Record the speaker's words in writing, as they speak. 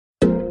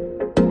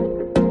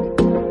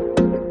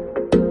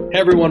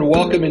everyone,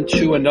 welcome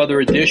into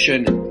another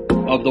edition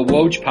of the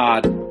Woj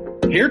Pod.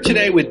 Here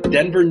today with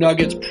Denver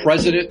Nuggets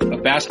President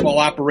of Basketball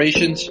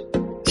Operations,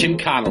 Tim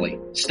Connelly.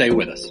 Stay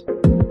with us.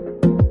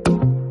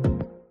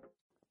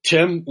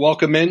 Tim,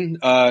 welcome in.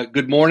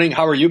 Good morning.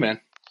 How are you, man?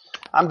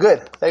 I'm good.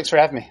 Thanks for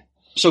having me.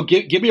 So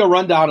give me a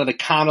rundown of the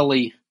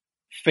Connelly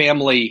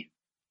family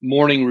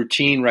morning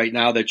routine right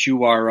now that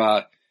you are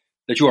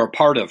a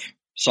part of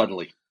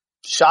suddenly.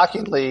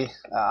 Shockingly,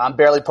 I'm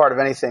barely part of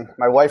anything.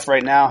 My wife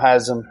right now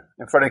has them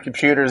in front of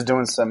computers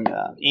doing some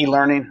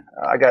e-learning.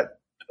 I got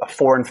a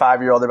 4 and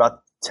 5 year old. They're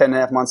about 10 and a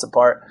half months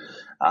apart.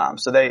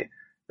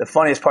 The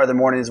funniest part of the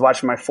morning is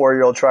watching my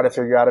 4-year-old try to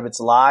figure out if it's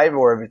live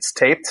or if it's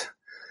taped.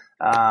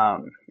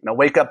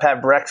 Wake up,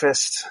 have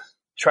breakfast,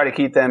 try to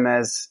keep them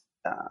as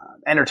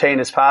entertained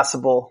as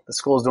possible. The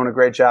school's doing a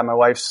great job. My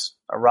wife's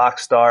a rock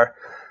star.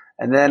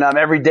 And then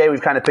every day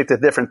we've kind of picked a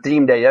different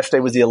theme day.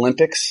 Yesterday was the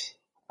Olympics.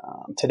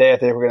 Today I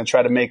think we're going to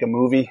try to make a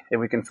movie if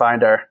we can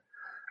find our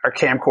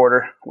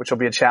camcorder, which will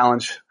be a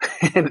challenge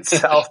in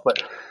itself.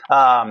 But,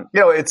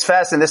 it's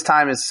fast, and this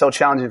time is so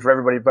challenging for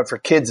everybody, but for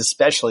kids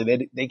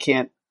especially, they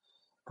can't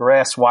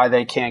grasp why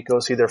they can't go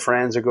see their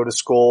friends or go to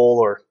school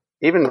or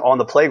even on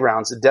the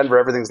playgrounds. In Denver,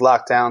 everything's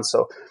locked down.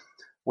 So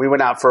we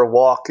went out for a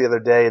walk the other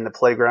day, and the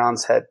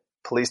playgrounds had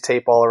police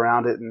tape all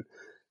around it, and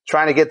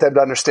trying to get them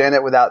to understand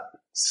it without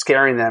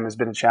scaring them has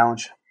been a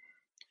challenge.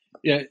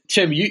 Yeah,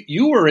 Tim,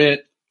 you were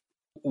at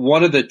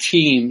one of the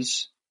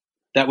teams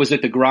that was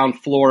at the ground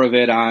floor of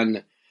it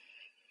on,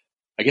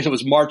 I guess it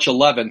was March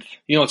 11th.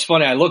 It's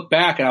funny. I look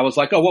back and I was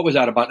like, oh, what was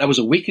that about? That was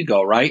a week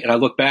ago, right? And I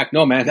look back,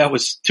 no, man, that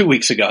was 2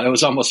 weeks ago. That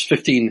was almost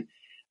 15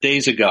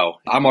 days ago.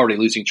 I'm already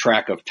losing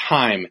track of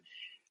time.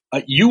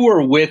 You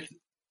were with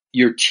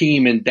your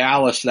team in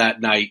Dallas that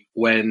night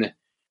when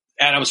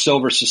Adam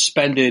Silver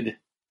suspended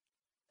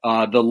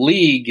the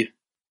league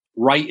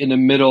right in the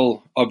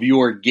middle of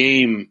your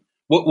game.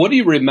 What do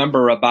you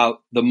remember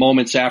about the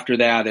moments after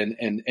that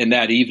and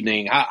that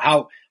evening?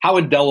 How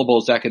indelible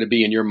is that going to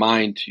be in your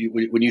mind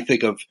when you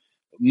think of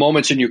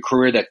moments in your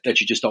career that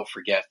you just don't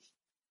forget?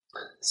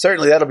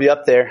 Certainly that'll be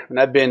up there. And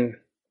I've been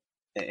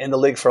in the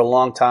league for a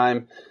long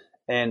time.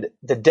 And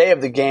the day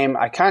of the game,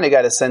 I kind of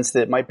got a sense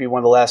that it might be one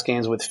of the last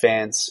games with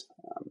fans.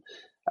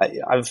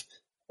 I've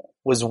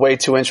was way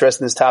too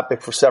interested in this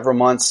topic for several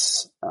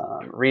months,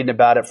 reading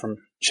about it from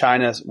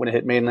China when it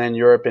hit mainland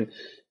Europe, and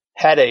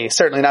had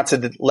certainly not to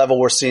the level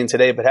we're seeing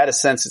today, but had a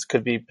sense it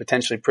could be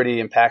potentially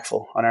pretty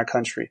impactful on our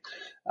country.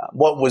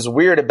 What was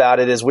weird about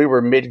it is we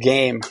were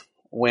mid-game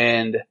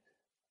when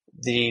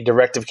the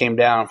directive came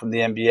down from the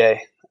NBA.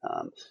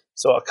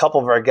 So a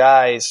couple of our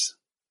guys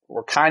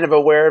were kind of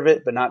aware of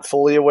it, but not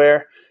fully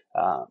aware.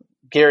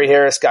 Gary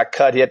Harris got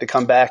cut. He had to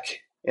come back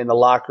in the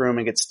locker room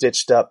and get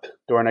stitched up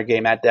during our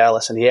game at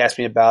Dallas, and he asked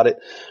me about it.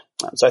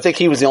 So I think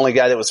he was the only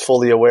guy that was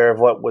fully aware of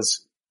what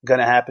was going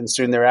to happen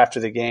soon thereafter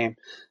the game.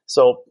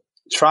 So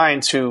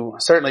trying to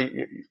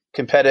certainly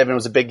competitive, and it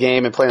was a big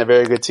game and playing a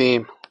very good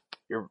team.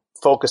 You're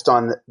focused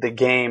on the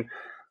game,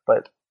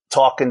 but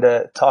talking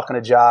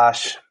to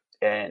Josh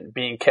and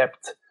being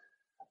kept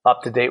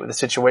up to date with the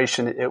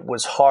situation, it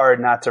was hard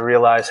not to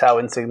realize how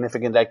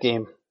insignificant that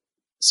game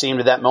seemed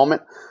at that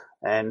moment.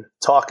 And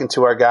talking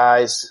to our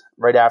guys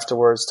right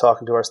afterwards,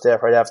 talking to our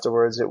staff right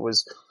afterwards, it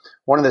was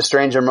one of the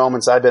stranger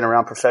moments I've been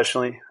around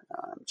professionally.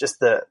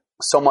 Just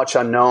so much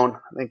unknown.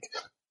 I think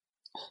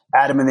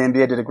Adam and the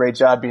NBA did a great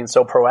job being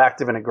so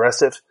proactive and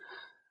aggressive.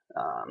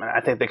 And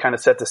I think they kind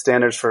of set the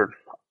standards for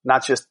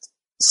not just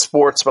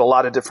sports, but a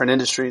lot of different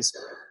industries.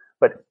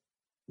 But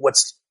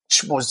was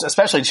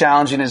especially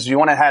challenging is you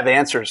want to have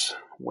answers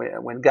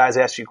when guys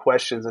ask you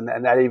questions. And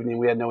that evening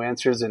we had no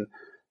answers. And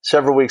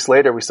several weeks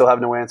later, we still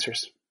have no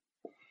answers.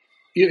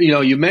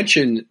 You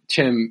mentioned,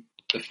 Tim,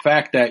 the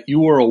fact that you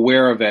were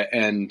aware of it.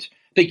 And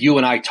I think you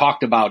and I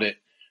talked about it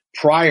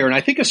prior. And I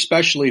think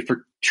especially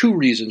for two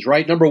reasons,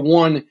 right? Number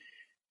one,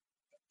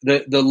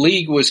 the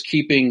league was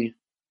keeping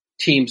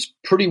teams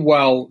pretty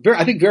well,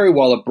 very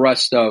well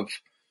abreast of,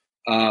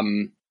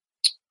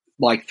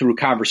 like through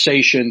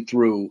conversation,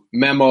 through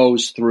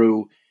memos,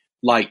 through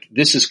like,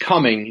 this is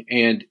coming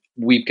and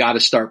we've got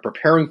to start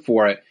preparing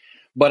for it.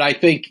 But I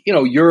think,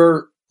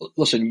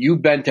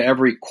 you've been to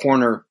every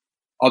corner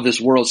of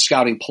this world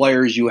scouting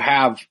players. You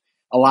have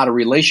a lot of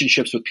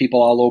relationships with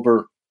people all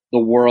over the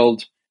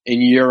world,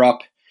 in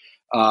Europe,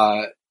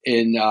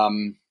 and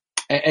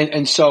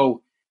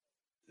so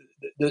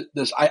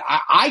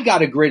I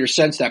got a greater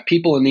sense that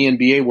people in the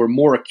NBA were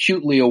more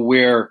acutely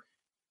aware,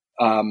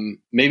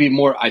 maybe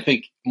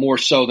more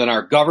so than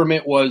our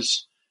government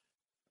was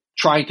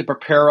trying to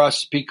prepare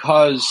us,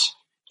 because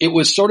it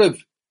was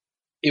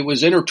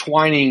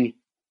intertwining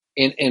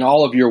in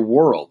all of your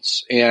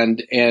worlds,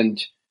 and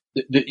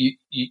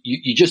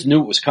you just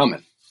knew it was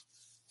coming.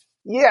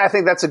 Yeah, I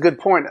think that's a good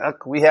point.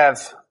 We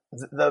have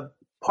the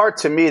part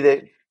to me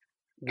that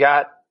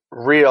got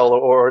real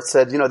or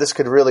said, this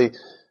could really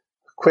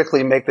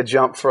quickly make the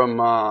jump from,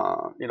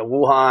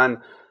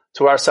 Wuhan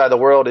to our side of the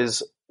world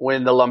is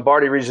when the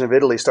Lombardy region of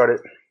Italy started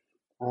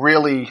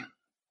really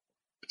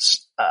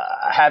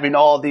having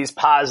all these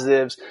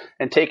positives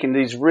and taking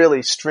these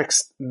really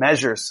strict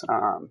measures.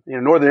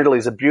 Northern Italy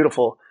is a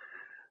beautiful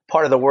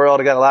part of the world.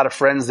 I got a lot of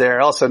friends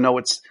there. I also know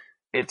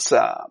it's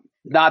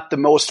not the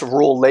most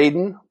rule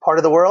laden part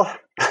of the world.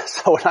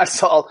 So when I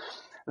saw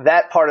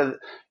that part of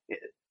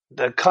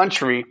the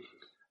country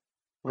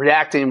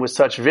reacting with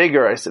such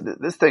vigor, I said,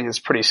 this thing is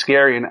pretty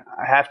scary. And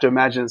I have to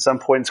imagine at some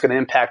point it's going to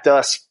impact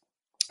us.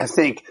 I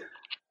think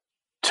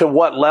to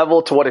what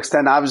level, to what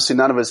extent, obviously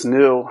none of us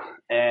knew.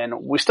 And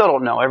we still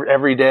don't know.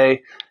 Every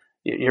day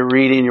you're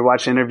reading, you're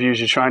watching interviews,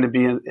 you're trying to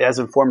be as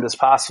informed as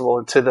possible.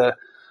 And to the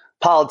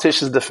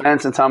politicians'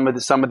 defense and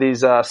some of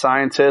these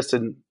scientists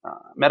and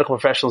medical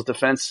professionals'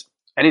 defense,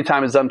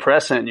 anytime it's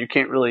unprecedented, you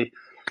can't really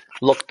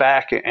look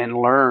back and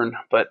learn.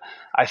 But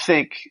I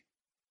think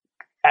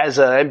as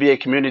an NBA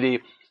community,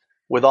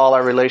 with all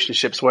our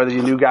relationships, whether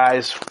you knew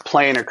guys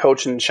playing or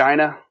coaching in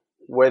China,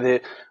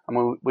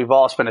 we've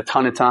all spent a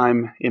ton of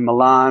time in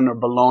Milan or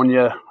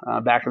Bologna.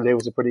 Back in the day, it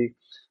was a pretty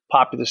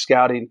popular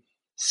scouting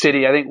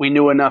city. I think we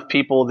knew enough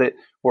people that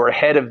were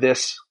ahead of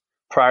this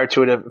prior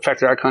to it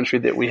affecting our country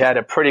that we had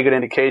a pretty good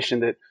indication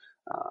that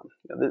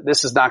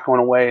this is not going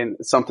away, and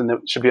it's something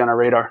that should be on our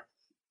radar.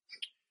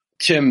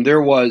 Tim,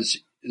 the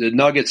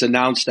Nuggets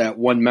announced that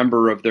one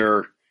member of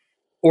their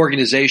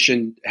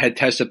organization had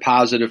tested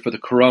positive for the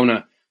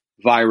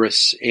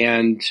coronavirus,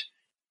 and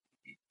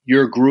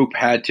your group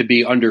had to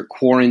be under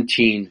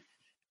quarantine.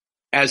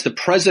 As the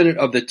president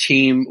of the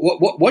team,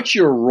 what's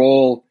your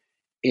role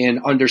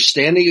in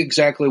understanding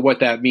exactly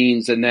what that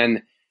means and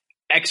then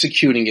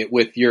executing it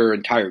with your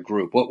entire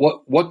group?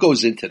 What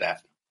goes into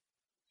that?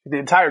 The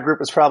entire group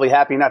was probably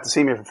happy not to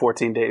see me for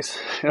 14 days.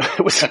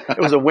 It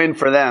was a win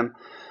for them.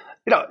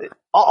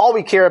 All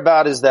we care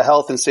about is the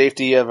health and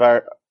safety of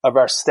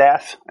our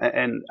staff,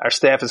 and our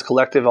staff is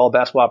collective, all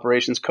basketball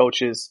operations,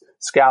 coaches,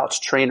 scouts,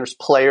 trainers,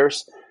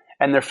 players,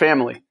 and their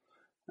family.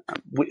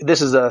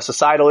 This is a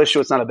societal issue.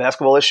 It's not a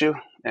basketball issue,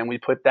 and we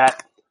put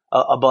that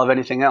above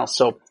anything else.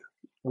 So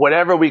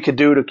whatever we could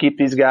do to keep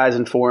these guys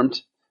informed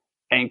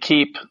and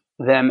keep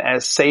them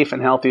as safe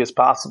and healthy as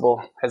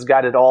possible has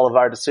guided all of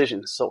our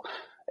decisions. So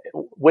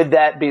with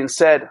that being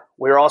said,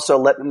 we're also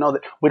letting them know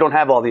that we don't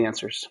have all the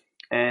answers,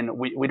 and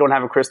we don't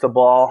have a crystal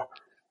ball,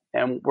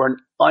 and we're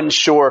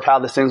unsure of how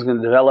this thing's going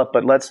to develop,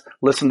 but let's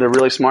listen to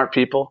really smart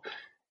people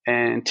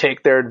and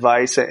take their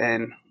advice,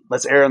 and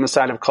let's err on the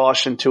side of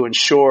caution to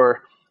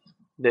ensure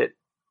that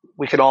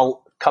we can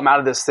all come out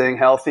of this thing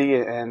healthy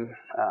and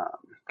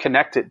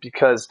connected.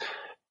 Because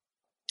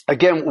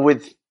again,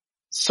 with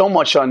so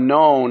much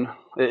unknown,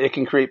 it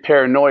can create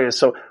paranoia.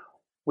 So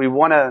we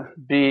want to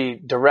be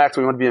direct,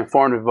 we want to be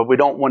informative, but we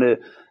don't want to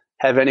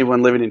have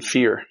anyone living in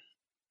fear.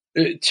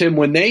 Tim,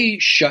 when they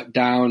shut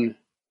down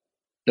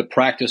the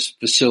practice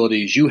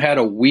facilities, you had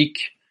a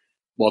week.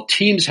 Well,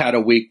 teams had a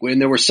week when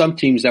there were some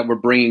teams that were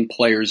bringing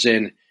players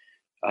in.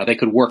 They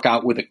could work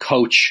out with a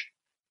coach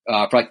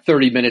for like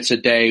 30 minutes a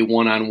day,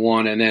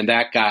 one-on-one, and then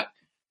that got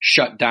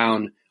shut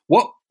down.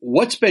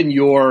 What's been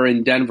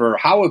in Denver?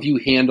 How have you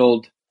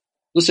handled?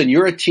 Listen,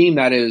 you're a team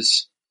that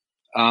is,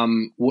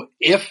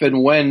 if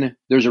and when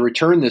there's a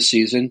return this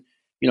season,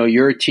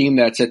 you're a team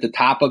that's at the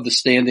top of the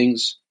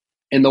standings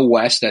in the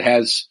West that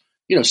has,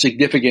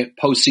 significant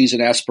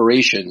postseason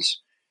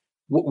aspirations.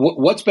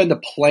 What's been the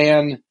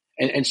plan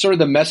and sort of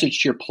the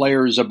message to your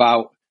players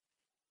about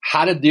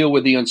how to deal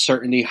with the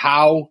uncertainty?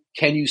 How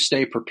can you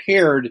stay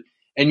prepared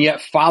and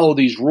yet follow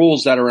these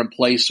rules that are in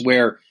place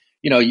where,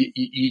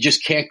 you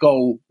just can't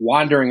go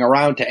wandering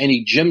around to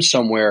any gym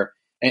somewhere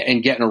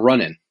and getting a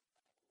run in?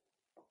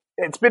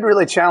 It's been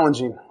really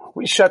challenging.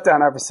 We shut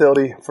down our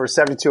facility for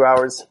 72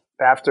 hours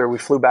after we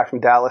flew back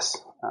from Dallas.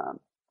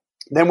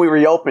 Then we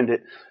reopened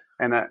it,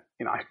 and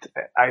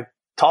I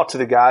talked to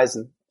the guys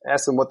and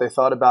asked them what they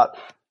thought about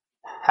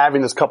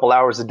having this couple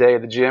hours a day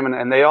at the gym,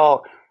 and they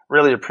all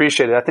really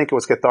appreciated it. I think it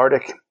was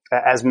cathartic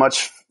as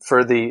much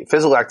for the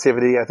physical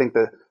activity. I think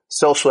the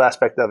social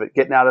aspect of it,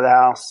 getting out of the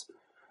house,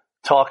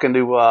 talking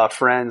to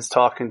friends,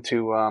 talking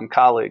to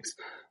colleagues.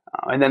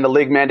 And then the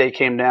league mandate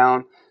came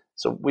down.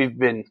 So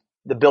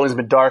the building's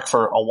been dark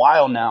for a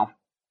while now.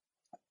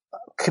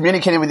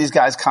 Communicating with these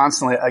guys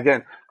constantly.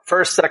 Again,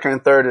 first, second,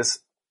 and third is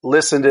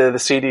listen to the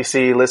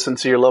CDC, listen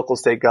to your local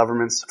state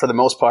governments for the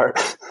most part.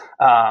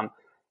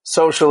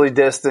 Socially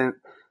distant,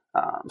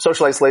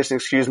 social isolation,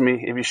 excuse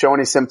me. If you show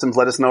any symptoms,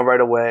 let us know right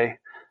away.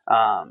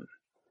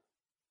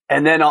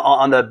 And then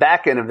on the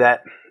back end of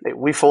that,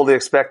 we fully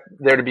expect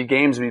there to be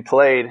games to be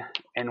played,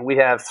 and we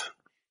have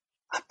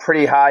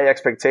pretty high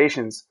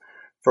expectations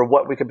for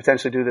what we could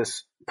potentially do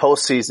this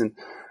postseason.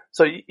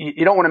 So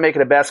you don't want to make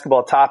it a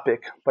basketball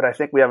topic, but I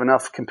think we have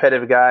enough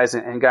competitive guys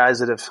and guys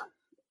that have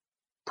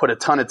put a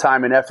ton of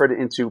time and effort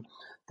into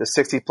the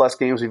 60-plus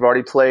games we've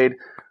already played,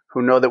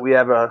 who know that we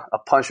have a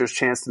puncher's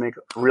chance to make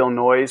real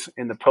noise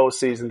in the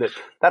postseason.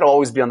 That'll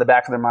always be on the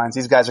back of their minds.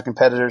 These guys are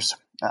competitors.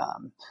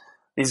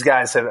 These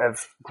guys have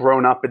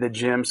grown up in the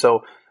gym.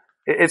 So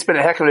it's been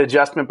a heck of an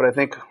adjustment, but I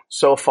think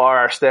so far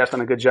our staff's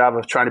done a good job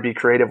of trying to be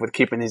creative with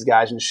keeping these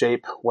guys in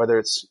shape, whether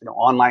it's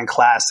online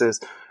classes,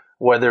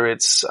 whether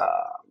it's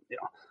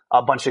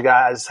a bunch of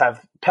guys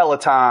have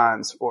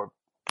Pelotons or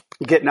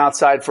getting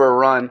outside for a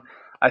run.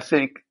 I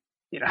think,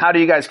 how do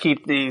you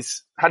keep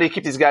these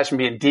guys from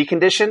being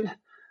deconditioned?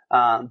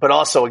 But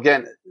also,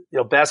 again,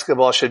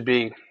 basketball should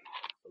be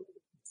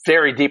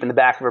very deep in the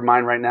back of our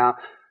mind right now.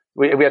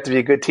 We have to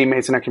be good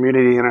teammates in our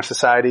community and our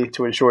society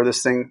to ensure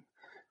this thing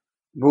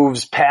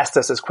moves past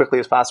us as quickly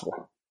as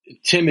possible.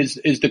 Tim, is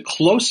the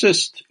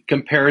closest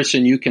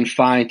comparison you can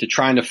find to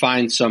trying to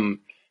find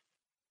some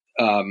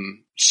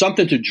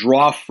something to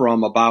draw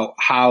from about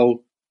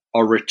how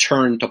a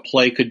return to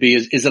play could be?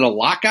 Is it a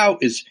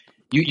lockout?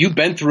 You've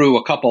been through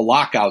a couple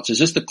lockouts. Is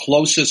this the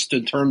closest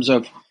in terms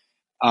of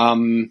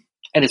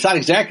and it's not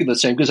exactly the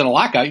same, because in a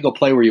lockout you go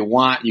play where you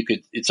want.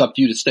 It's up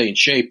to you to stay in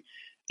shape.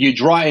 Do you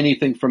draw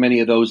anything from any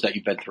of those that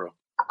you've been through?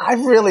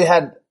 I've really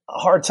had a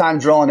hard time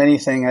drawing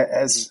anything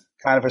as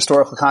kind of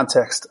historical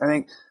context. I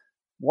think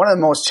one of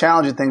the most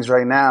challenging things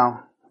right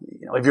now,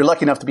 if you're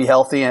lucky enough to be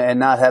healthy and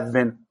not have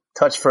been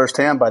touched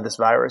firsthand by this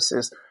virus,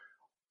 is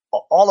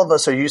all of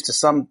us are used to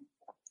some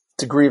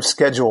degree of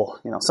schedule,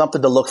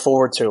 something to look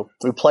forward to.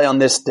 We play on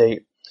this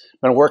date.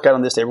 We're going to work out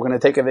on this date. We're going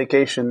to take a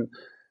vacation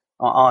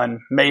on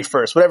May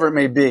 1st, whatever it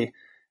may be.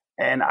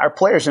 And our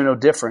players are no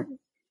different.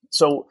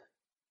 So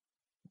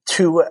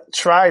to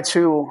try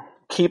to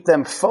keep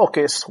them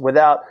focused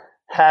without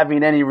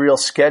having any real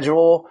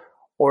schedule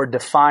or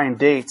defined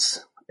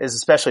dates is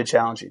especially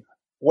challenging.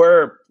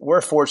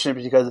 We're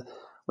fortunate because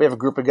we have a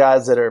group of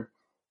guys that are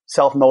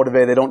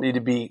self-motivated. They don't need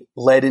to be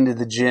led into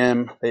the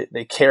gym.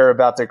 They care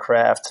about their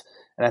craft.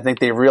 And I think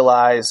they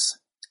realize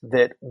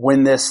that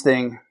when this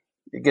thing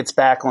gets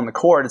back on the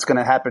court, it's going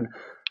to happen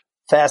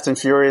fast and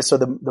furious. So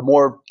the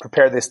more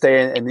prepared they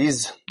stay in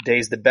these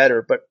days, the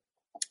better. But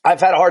I've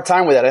had a hard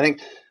time with that. I think,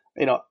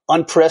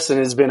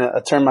 unprecedented has been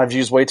a term I've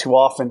used way too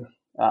often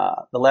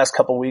the last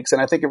couple of weeks,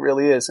 and I think it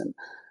really is. And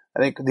I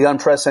think the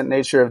unprecedented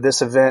nature of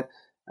this event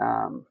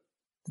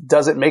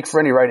doesn't make for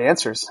any right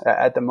answers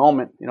at the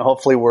moment.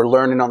 Hopefully we're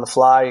learning on the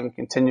fly and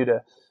continue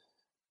to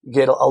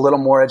get a little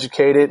more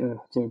educated and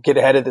can get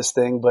ahead of this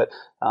thing. But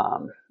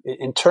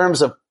in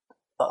terms of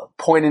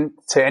pointing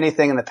to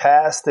anything in the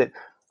past that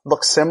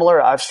looks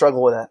similar, I've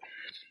struggled with that.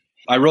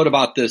 I wrote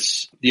about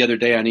this the other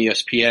day on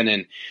ESPN,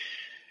 and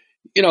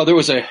there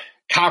was a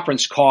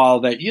conference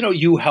call that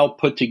you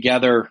helped put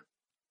together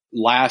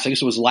last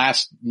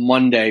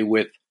Monday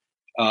with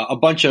a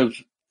bunch of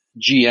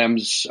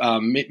GMs,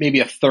 maybe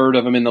a third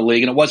of them in the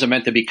league, and it wasn't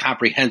meant to be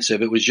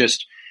comprehensive. It was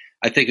just,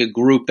 I think, a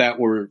group that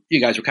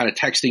you guys were kind of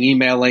texting,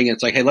 emailing, and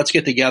it's like, hey, let's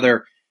get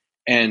together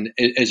and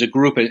as a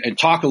group and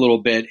talk a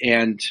little bit.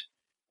 And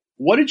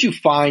what did you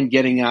find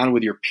getting on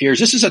with your peers?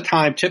 This is a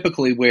time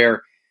typically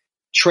where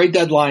trade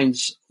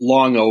deadline's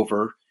long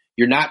over.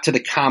 You're not to the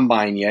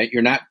combine yet.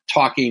 You're not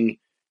talking.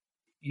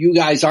 You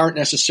guys aren't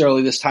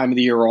necessarily this time of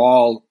the year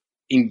all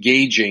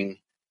engaging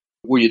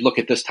where you look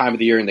at this time of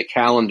the year in the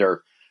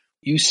calendar.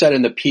 You said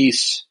in the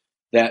piece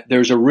that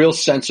there's a real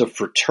sense of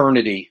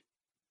fraternity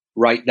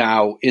right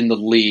now in the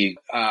league.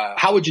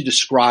 How would you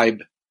describe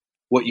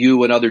what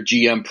you and other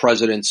GM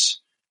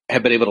presidents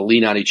have been able to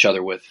lean on each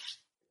other with?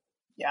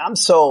 Yeah, I'm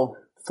so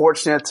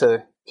fortunate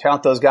to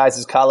count those guys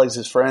as colleagues,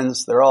 as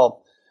friends. They're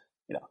all,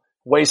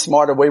 way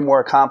smarter, way more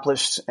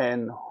accomplished.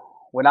 And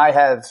when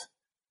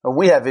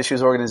we have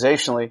issues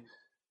organizationally,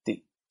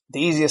 the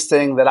easiest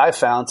thing that I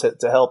found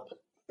to help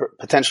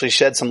potentially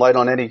shed some light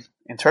on any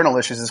internal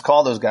issues is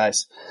call those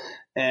guys.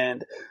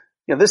 And,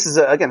 this is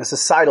a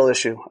societal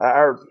issue.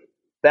 Our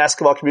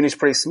basketball community is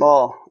pretty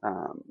small.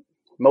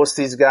 Most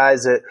of these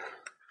guys that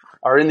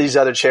are in these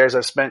other chairs,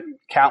 I've spent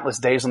countless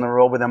days on the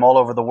road with them all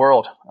over the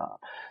world.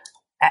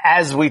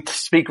 As we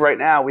speak right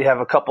now, we have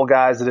a couple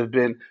guys that have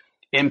been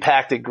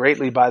impacted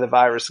greatly by the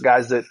virus,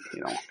 guys that,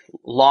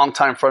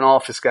 longtime front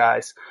office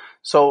guys.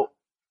 So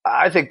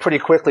I think pretty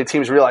quickly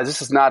teams realize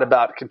this is not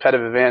about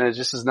competitive advantage.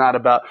 This is not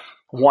about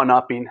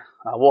one-upping.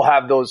 We'll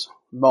have those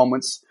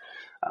moments,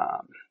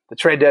 the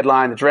trade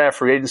deadline, the draft,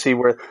 free agency,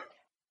 where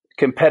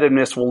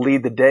competitiveness will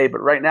lead the day.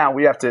 But right now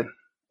we have to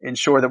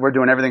ensure that we're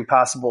doing everything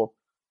possible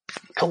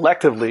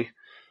collectively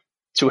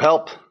to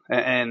help.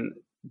 And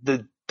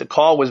the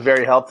call was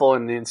very helpful,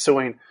 and the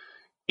ensuing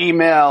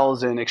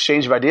emails and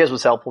exchange of ideas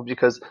was helpful,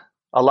 because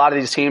a lot of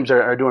these teams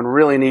are doing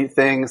really neat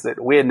things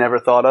that we had never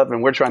thought of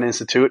and we're trying to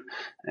institute.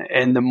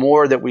 And the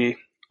more that we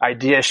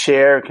idea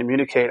share,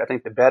 communicate, I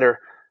think the better.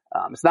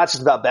 It's not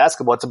just about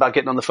basketball. It's about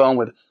getting on the phone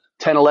with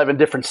 10, 11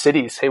 different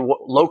cities. Hey,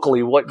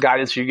 locally, what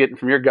guidance are you getting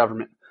from your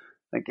government?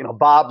 Like,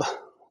 Bob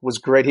was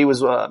great. He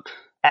was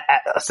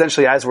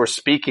essentially, as we're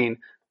speaking,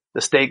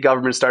 the state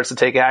government starts to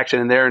take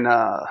action, and they're in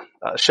a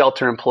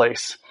shelter in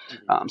place.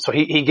 So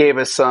he gave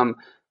us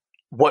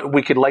what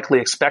we could likely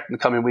expect in the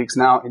coming weeks.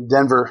 Now in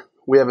Denver,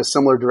 we have a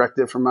similar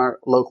directive from our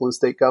local and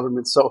state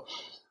governments. So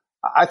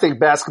I think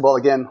basketball,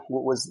 again,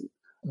 was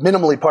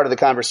minimally part of the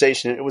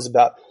conversation. It was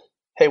about,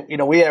 hey,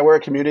 we're a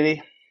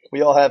community.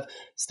 We all have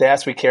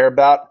staffs we care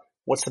about.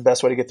 What's the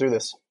best way to get through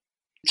this?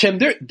 Tim,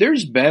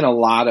 there's been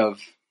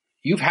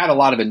you've had a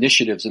lot of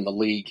initiatives in the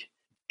league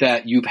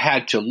that you've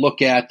had to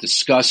look at,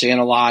 discuss,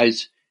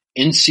 analyze,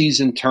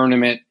 in-season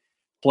tournament.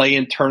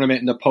 play-in tournament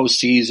in the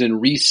postseason,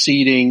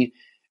 reseeding.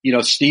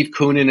 Steve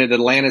Koonin at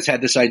Atlanta's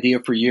had this idea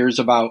for years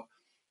about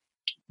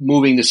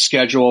moving the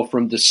schedule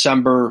from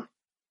December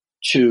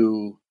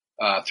to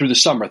through the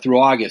summer, through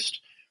August.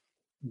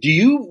 Do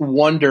you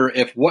wonder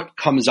if what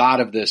comes out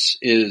of this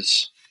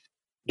is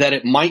that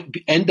it might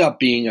end up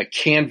being a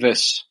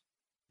canvas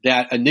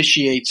that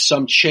initiates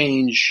some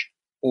change,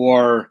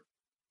 or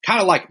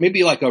kind of like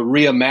maybe like a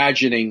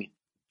reimagining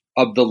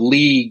of the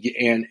league,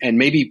 and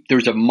maybe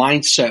there's a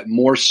mindset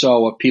more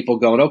so of people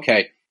going,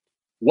 okay,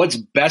 what's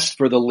best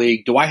for the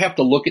league? Do I have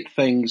to look at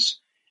things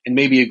and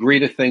maybe agree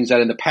to things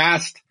that in the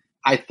past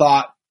I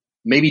thought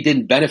maybe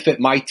didn't benefit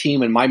my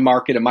team and my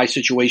market and my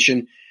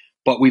situation,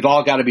 but we've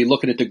all got to be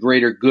looking at the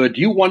greater good?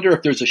 Do you wonder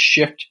if there's a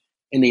shift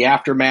in the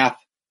aftermath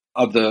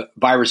of the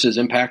virus's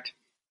impact?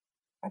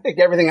 I think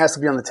everything has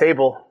to be on the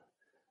table.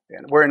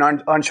 And we're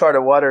in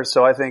uncharted waters,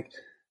 so I think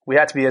we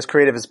have to be as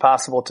creative as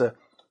possible to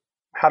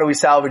how do we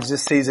salvage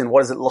this season?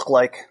 What does it look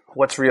like?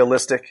 What's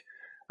realistic?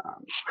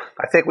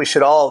 I think we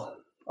should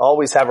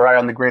always have our eye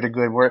on the greater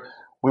good.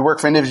 We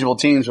work for individual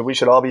teams, but we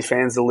should all be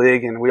fans of the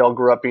league, and we all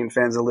grew up being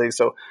fans of the league.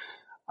 So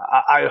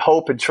I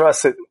hope and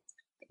trust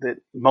that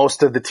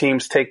most of the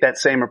teams take that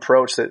same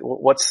approach, that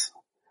what's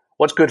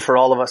good for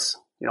all of us.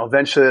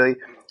 Eventually,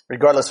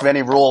 regardless of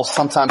any rules,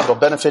 sometimes it'll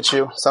benefit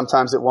you,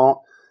 sometimes it won't.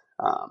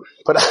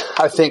 But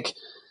I think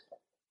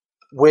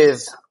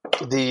with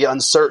the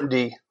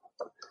uncertainty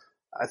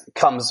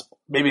comes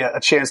maybe a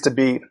chance to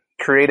be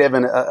creative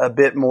and a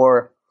bit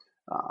more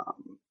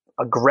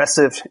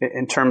aggressive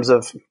in terms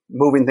of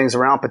moving things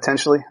around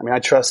potentially. I mean, I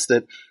trust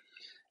that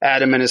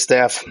Adam and his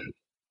staff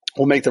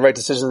will make the right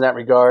decisions in that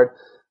regard.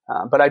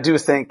 But I do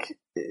think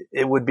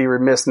it would be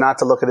remiss not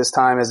to look at this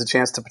time as a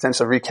chance to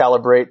potentially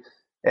recalibrate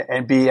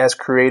and be as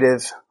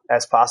creative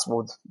as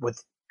possible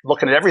with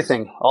looking at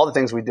everything, all the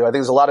things we do. I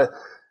think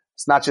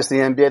it's not just the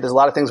NBA. There's a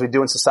lot of things we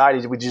do in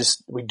society we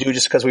do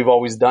just because we've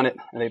always done it,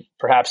 and they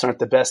perhaps aren't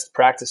the best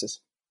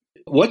practices.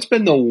 What's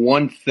been the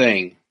one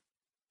thing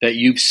that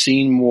you've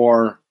seen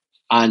more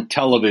on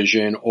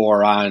television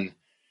or on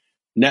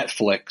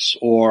Netflix,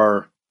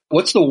 or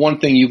what's the one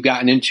thing you've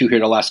gotten into here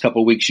the last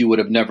couple of weeks you would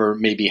have never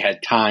maybe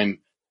had time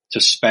to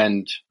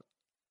spend?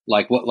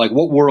 Like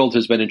what world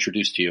has been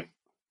introduced to you?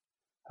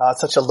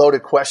 It's such a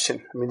loaded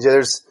question. I mean,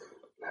 there's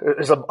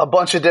a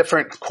bunch of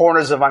different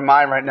corners of my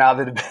mind right now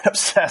that have been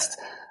obsessed.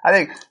 I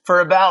think for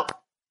about,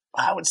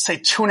 I would say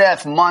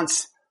 2.5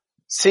 months,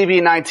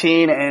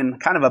 CV-19 and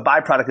kind of a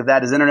byproduct of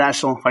that is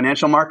international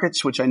financial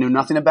markets, which I knew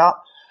nothing about.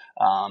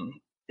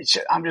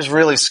 I'm just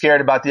really scared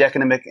about the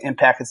economic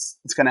impact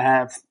it's going to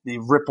have, the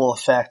ripple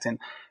effect. And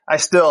I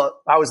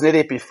was an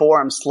idiot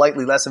before. I'm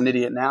slightly less of an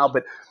idiot now,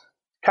 but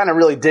kind of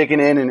really digging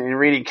in and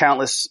reading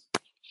countless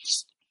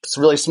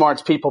really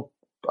smart people,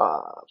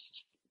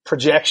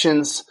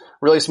 projections,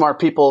 really smart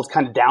people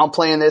kind of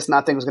downplaying this,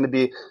 not thinking it was going to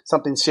be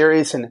something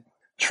serious, and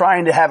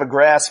trying to have a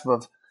grasp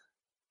of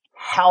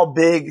how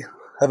big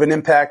of an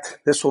impact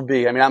this will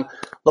be. I mean, I'm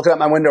looking out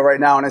my window right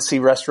now and I see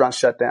restaurants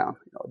shut down.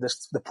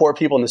 The poor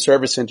people in the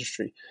service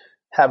industry,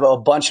 have a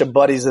bunch of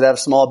buddies that have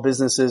small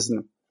businesses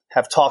and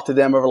have talked to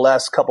them over the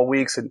last couple of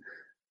weeks. And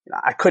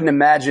I couldn't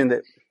imagine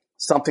that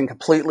something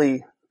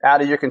completely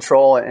out of your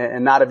control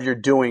and not of your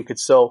doing could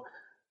so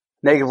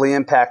negatively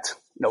impact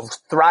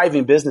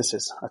thriving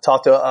businesses. I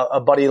talked to a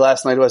buddy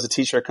last night who has a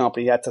t-shirt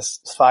company. He had to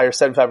fire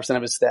 75%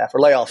 of his staff, or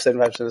lay off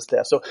 75% of his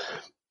staff. So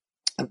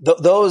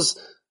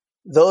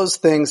those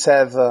things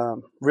have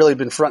really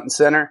been front and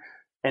center,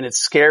 and it's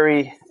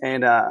scary.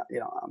 And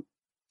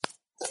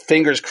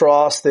fingers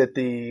crossed that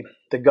the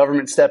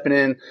government stepping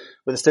in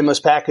with a stimulus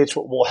package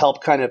will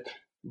help kind of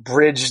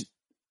bridge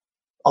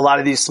a lot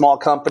of these small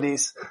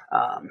companies.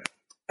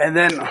 And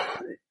then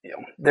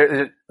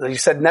you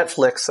said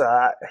Netflix.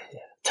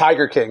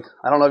 Tiger King.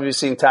 I don't know if you've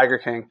seen Tiger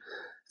King.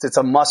 It's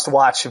a must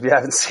watch if you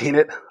haven't seen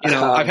it.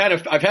 I've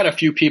had a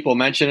few people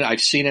mention it.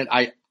 I've seen it.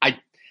 I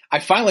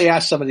finally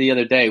asked somebody the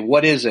other day,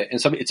 what is it?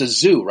 And it's a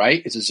zoo,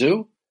 right? It's a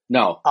zoo?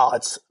 No. Oh,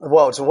 it's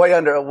way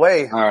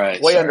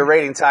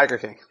underrating Tiger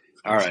King.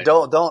 All right.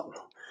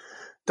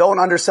 Don't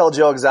undersell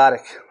Joe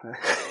Exotic.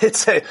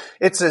 It's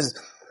an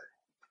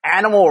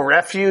animal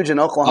refuge in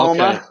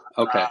Oklahoma.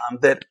 Okay.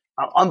 That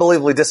I'm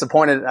unbelievably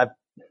disappointed. I've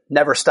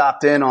never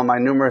stopped in on my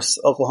numerous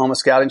Oklahoma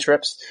scouting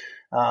trips.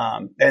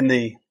 And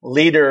the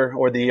leader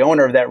or the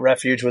owner of that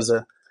refuge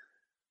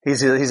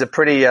he's a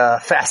pretty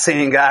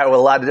fascinating guy with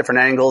a lot of different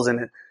angles,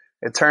 and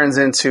it turns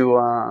into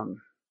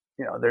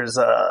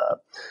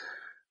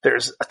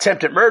there's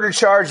attempted murder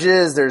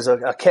charges. There's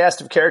a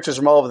cast of characters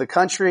from all over the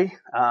country.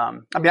 I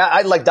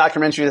like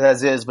documentaries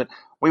as is, but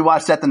we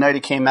watched that the night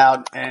it came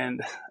out,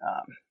 and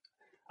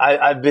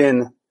I've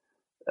been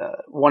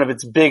one of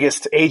its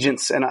biggest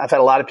agents, and I've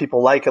had a lot of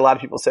people a lot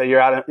of people say you're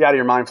out of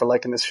your mind for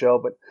liking this show,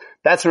 but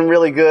that's been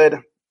really good.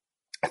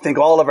 I think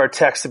all of our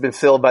texts have been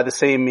filled by the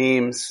same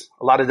memes.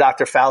 A lot of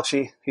Dr.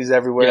 Fauci, he's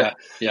everywhere.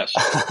 Yeah, yes.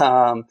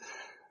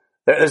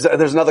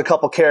 There's another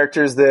couple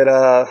characters that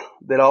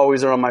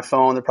always are on my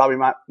phone. They're probably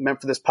not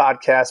meant for this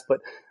podcast, but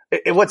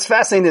what's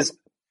fascinating is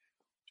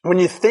when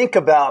you think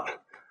about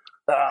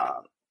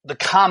the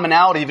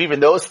commonality of even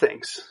those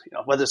things,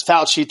 whether it's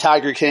Fauci,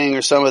 Tiger King,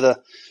 or some of the,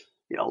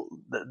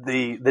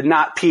 the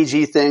not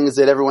PG things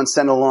that everyone's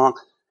sending along,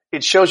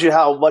 it shows you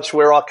how much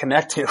we're all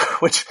connected,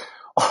 which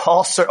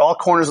all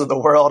corners of the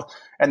world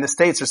and the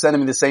States are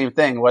sending me the same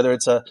thing, whether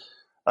it's a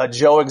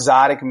Joe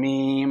Exotic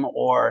meme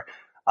or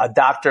a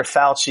Dr.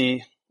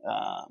 Fauci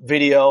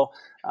video.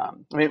 I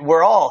mean,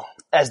 we're all,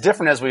 as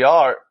different as we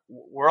are,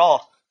 we're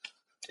all,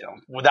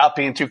 without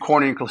being too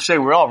corny and cliche,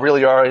 we all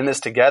really are in this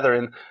together.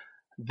 And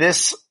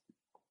this,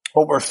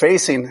 what we're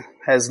facing,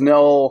 has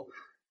no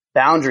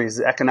boundaries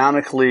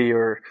economically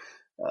or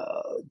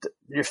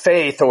your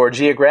faith or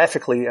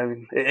geographically. I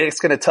mean, it's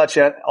going to touch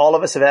all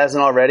of us if it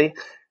hasn't already.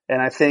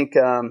 And I think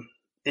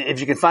if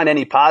you can find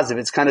any positive,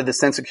 it's kind of the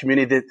sense of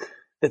community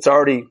that's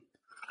already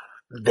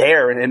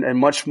there, and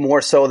much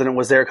more so than it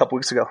was there a couple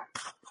weeks ago.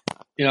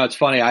 It's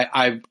funny.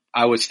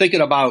 I was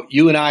thinking about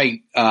you and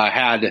I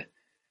had,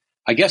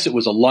 I guess it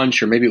was a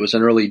lunch or maybe it was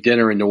an early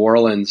dinner in New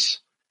Orleans.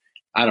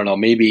 I don't know,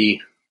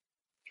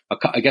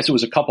 I guess it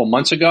was a couple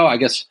months ago. I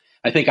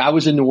think I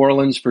was in New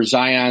Orleans for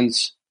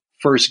Zion's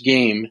first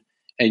game,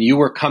 and you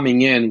were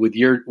coming in with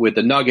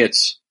the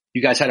Nuggets.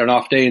 You guys had an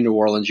off day in New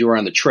Orleans. You were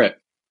on the trip,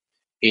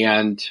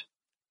 and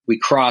we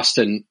crossed,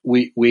 and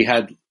we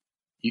had,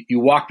 you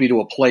walked me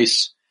to a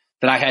place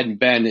that I hadn't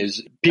been.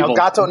 Is people El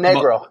Gato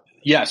Negro?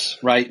 Yes,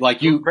 right.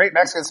 Like you, great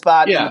Mexican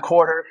spot in the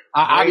quarter.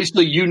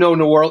 Obviously,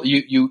 New Orleans.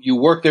 You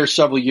worked there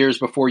several years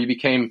before you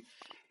became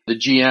the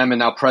GM and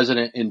now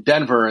president in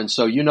Denver, and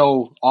so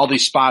all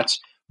these spots.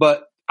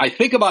 But I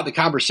think about the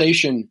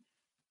conversation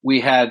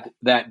we had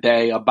that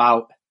day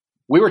about,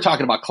 we were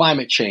talking about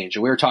climate change,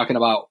 and we were talking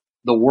about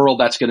the world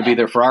that's going to be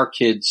there for our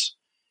kids.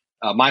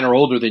 Mine are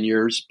older than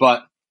yours,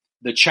 but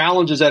the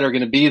challenges that are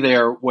going to be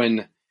there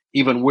when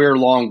even we're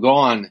long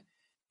gone.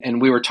 And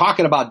we were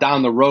talking about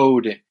down the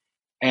road,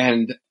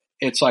 and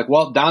it's like,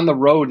 well, down the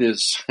road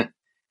it's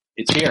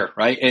here,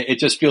 right? It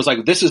just feels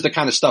like this is the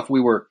kind of stuff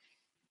we're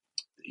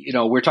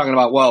talking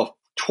about,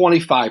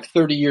 25,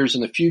 30 years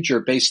in the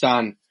future based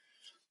on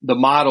the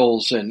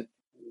models and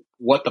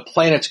what the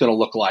planet's going to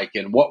look like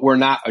and what we're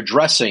not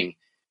addressing.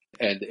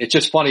 And it's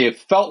just funny. It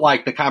felt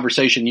like the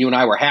conversation you and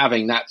I were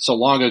having not so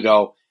long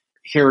ago.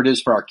 Here it is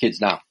for our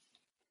kids now.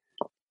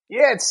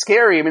 Yeah, it's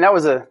scary. I mean, that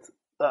was a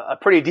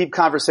pretty deep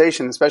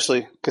conversation,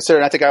 especially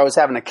considering I think I was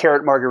having a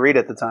carrot margarita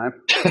at the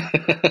time.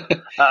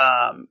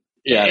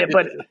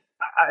 But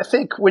I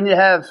think when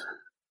as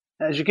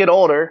you get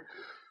older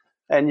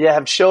and you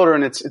have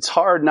children, it's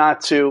hard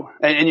not to,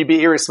 and you'd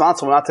be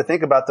irresponsible not to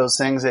think about those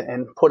things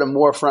and put them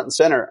more front and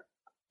center.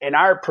 In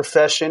our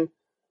profession,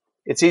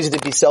 it's easy to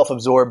be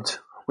self-absorbed.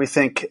 We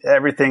think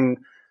everything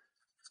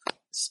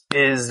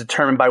is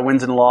determined by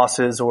wins and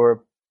losses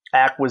or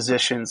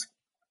acquisitions.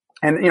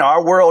 And,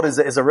 our world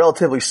is a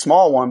relatively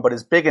small one, but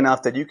it's big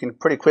enough that you can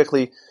pretty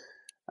quickly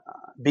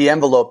be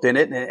enveloped in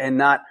it and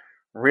not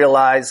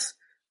realize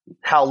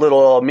how little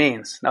it all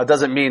means. Now, it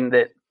doesn't mean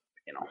that,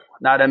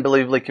 not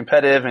unbelievably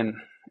competitive, and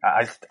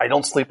I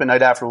don't sleep at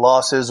night after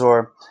losses,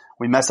 or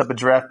we mess up a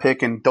draft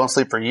pick and don't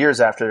sleep for years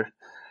after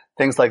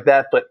things like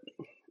that. But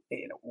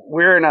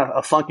we're in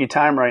a funky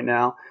time right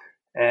now,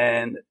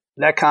 and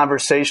that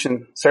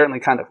conversation certainly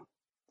kind of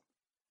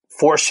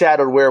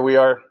foreshadowed where we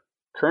are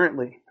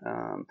currently.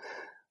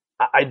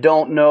 I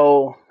don't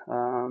know,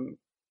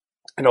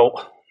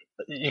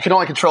 you can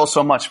only control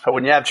so much, but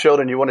when you have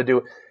children, you want to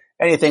do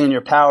anything in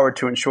your power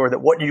to ensure that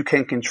what you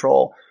can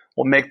control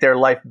will make their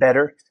life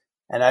better.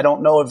 And I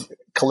don't know if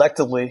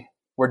collectively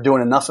we're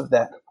doing enough of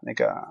that. I think,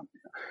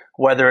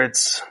 whether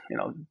it's,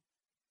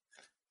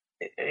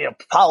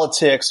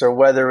 politics, or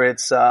whether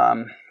it's,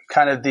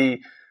 kind of the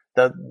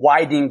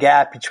widening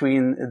gap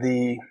between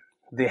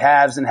the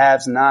haves and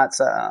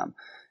have-nots,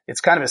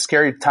 it's kind of a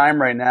scary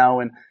time right now.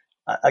 And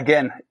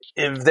again,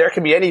 if there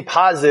can be any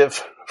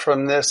positive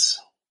from this,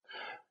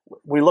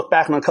 we look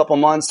back in a couple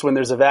months when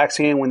there's a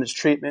vaccine, when there's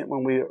treatment,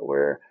 when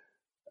we're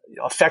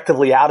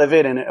effectively out of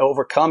it and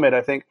overcome it.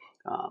 I think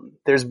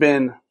there's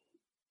been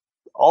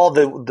all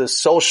the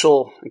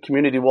social and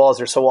community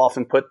walls are so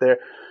often put there,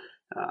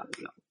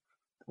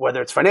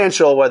 whether it's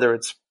financial, whether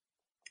it's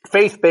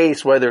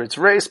faith-based, whether it's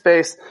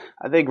race-based.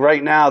 I think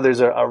right now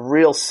there's a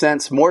real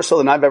sense, more so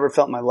than I've ever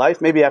felt in my life.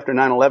 Maybe after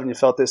 9/11, you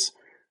felt this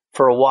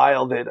for a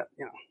while, that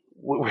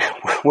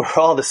we're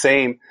all the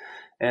same.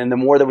 And the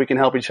more that we can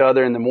help each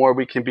other, and the more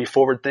we can be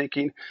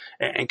forward-thinking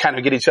and kind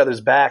of get each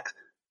other's back,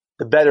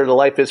 the better the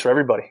life is for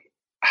everybody.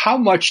 How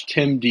much,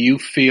 Tim, do you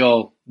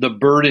feel the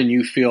burden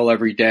you feel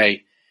every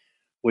day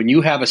when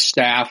you have a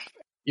staff?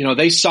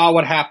 They saw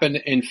what happened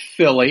in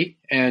Philly,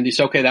 and you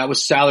say, okay, that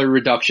was salary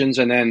reductions,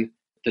 and then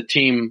the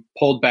team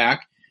pulled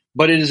back.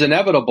 But it is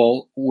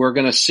inevitable. We're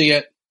going to see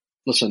it.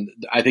 Listen,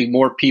 I think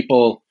more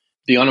people,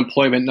 the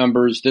unemployment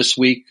numbers this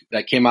week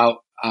that came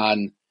out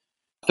on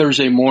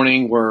Thursday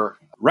morning were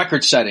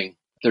record-setting.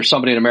 There's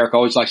somebody in America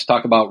always likes to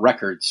talk about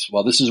records.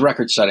 Well, this is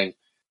record-setting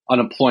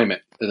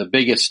unemployment, the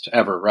biggest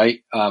ever,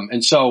 right?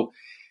 And so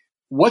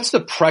what's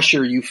the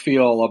pressure you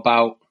feel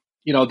about,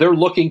 they're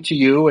looking to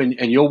you and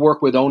you'll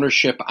work with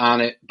ownership on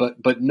it,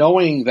 but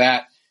knowing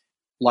that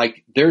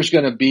like there's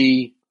going to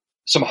be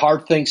some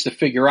hard things to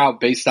figure out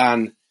based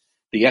on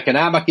the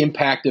economic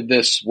impact of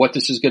this, what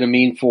this is going to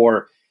mean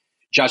for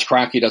Josh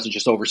Kroenke. Doesn't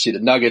just oversee the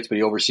Nuggets, but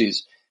he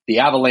oversees the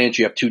Avalanche.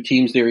 You have two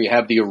teams there. You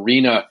have the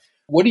arena.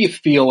 What do you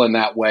feel in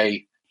that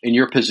way in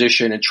your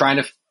position and trying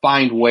to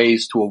find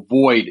ways to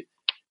avoid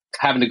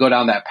having to go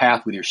down that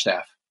path with your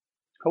staff?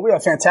 Well, we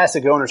have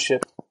fantastic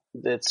ownership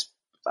that's,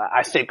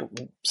 I think,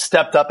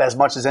 stepped up as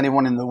much as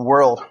anyone in the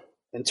world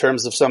in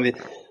terms of some of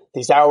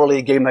these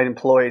hourly game night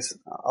employees.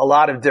 A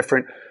lot of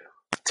different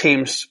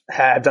teams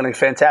have done a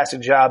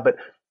fantastic job, but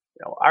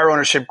our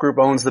ownership group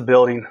owns the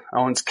building,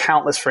 owns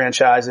countless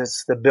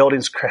franchises. The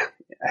building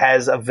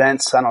has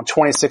events,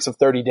 26 of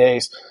 30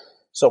 days.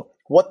 So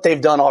what they've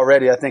done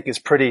already, I think, is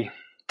pretty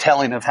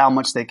telling of how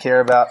much they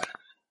care about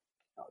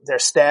their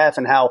staff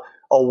and how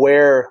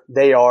aware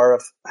they are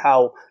of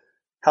how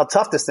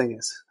tough this thing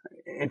is.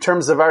 In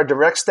terms of our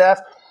direct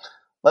staff,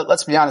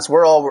 let's be honest,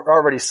 we're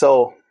already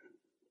so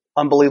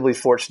unbelievably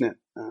fortunate.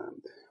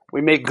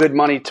 We make good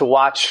money to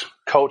watch,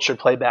 coach, or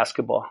play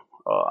basketball.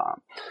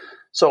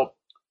 So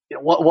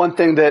one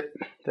thing that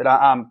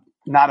I'm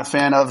not a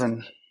fan of,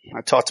 and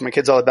I talk to my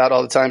kids all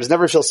the time, is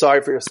never feel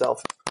sorry for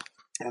yourself.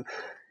 And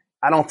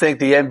I don't think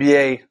the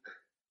NBA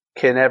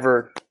can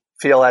ever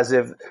feel as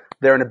if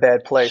they're in a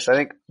bad place. I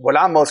think what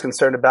I'm most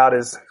concerned about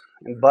is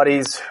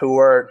buddies who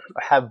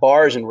have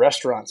bars and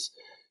restaurants,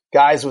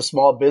 guys with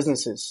small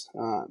businesses.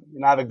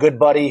 I have a good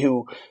buddy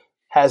who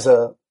has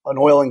an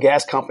oil and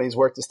gas company. He's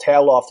worked his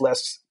tail off the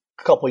last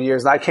couple of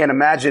years, and I can't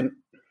imagine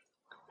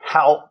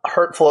how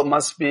hurtful it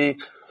must be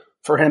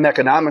for him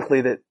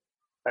economically that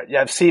you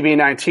have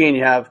CV19,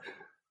 you have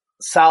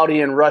Saudi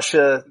and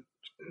Russia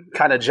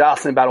kind of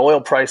jostling about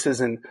oil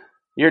prices, and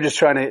you're just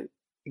trying to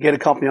get a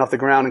company off the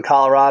ground in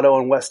Colorado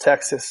and West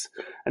Texas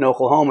and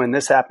Oklahoma, and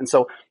this happened.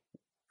 So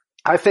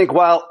I think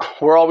while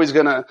we're always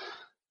going to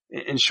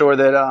ensure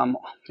that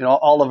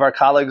all of our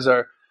colleagues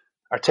are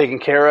taken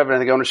care of, and I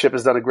think ownership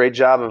has done a great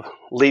job of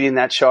leading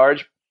that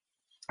charge,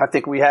 I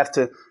think we have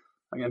to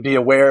be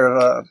aware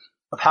of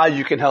how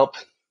you can help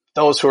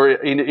those who are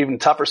in even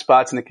tougher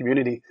spots in the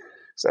community.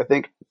 So I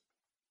think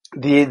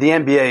the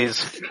NBA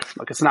is,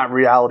 it's not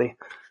reality.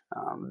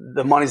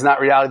 The money's not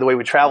reality. The way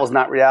we travel is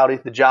not reality.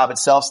 The job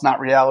itself's not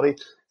reality.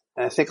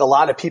 And I think a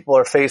lot of people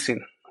are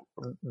facing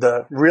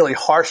the really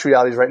harsh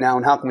realities right now.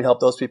 And how can we help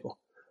those people?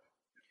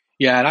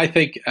 Yeah. And I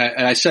think,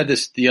 and I said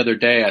this the other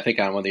day, I think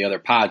on one of the other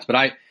pods, but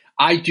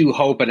I do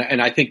hope, and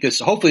I think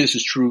hopefully this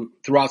is true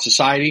throughout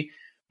society,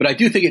 but I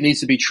do think it needs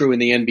to be true in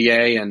the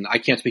NBA. And I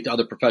can't speak to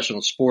other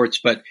professional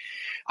sports, but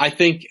I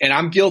think,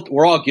 and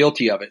we're all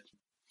guilty of it.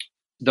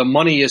 The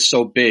money is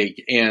so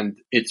big, and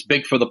it's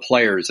big for the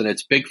players, and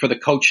it's big for the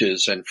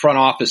coaches and front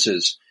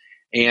offices.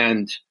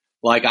 And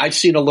I've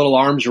seen a little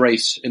arms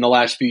race in the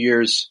last few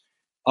years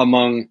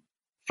among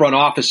front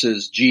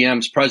offices,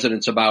 GMs,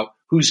 presidents about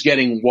who's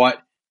getting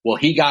what. Well,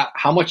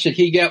 how much did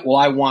he get? Well,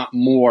 I want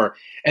more.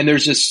 And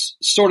there's this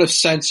sort of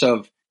sense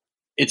of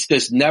there's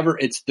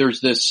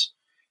this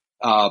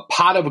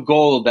pot of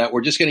gold that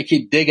we're just going to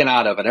keep digging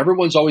out of, and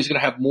everyone's always going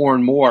to have more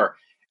and more.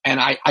 And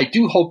I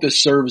do hope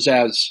this serves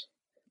as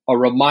a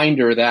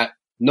reminder that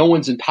no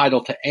one's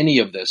entitled to any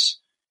of this.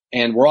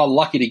 And we're all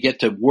lucky to get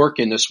to work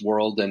in this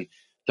world and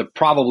to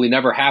probably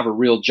never have a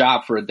real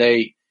job for a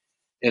day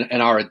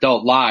in our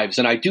adult lives.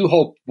 And I do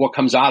hope what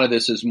comes out of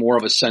this is more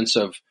of a sense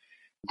of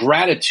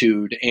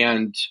gratitude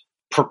and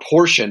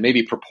proportion.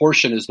 Maybe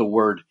proportion is the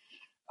word,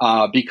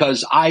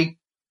 because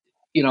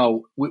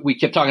we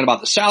kept talking about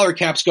the salary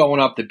caps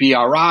going up, the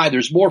BRI,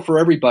 there's more for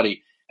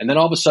everybody. And then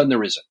all of a sudden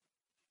there isn't.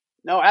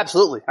 No,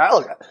 absolutely.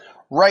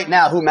 Right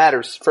now, who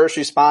matters? First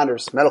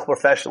responders, medical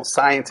professionals,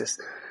 scientists,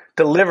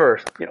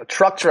 deliverers,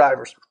 truck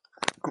drivers,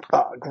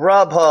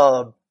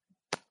 Grubhub,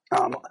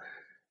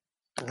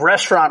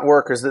 restaurant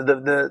workers.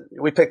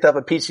 We picked up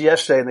a pizza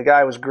yesterday, and the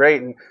guy was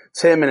great, and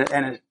it's him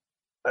and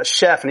a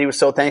chef, and he was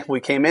so thankful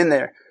he came in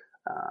there.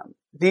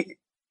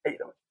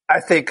 I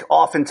think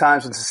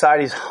oftentimes when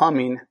society's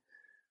humming,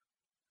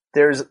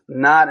 there's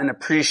not an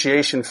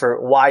appreciation for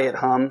why it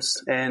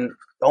hums, and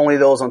only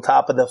those on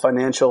top of the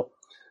financial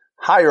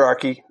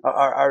hierarchy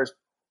are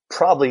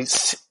probably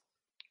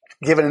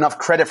given enough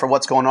credit for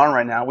what's going on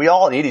right now. We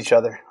all need each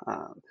other.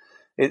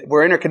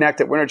 We're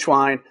interconnected. We're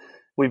intertwined.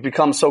 We've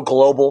become so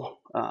global.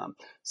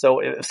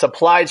 So if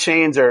supply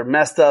chains are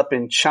messed up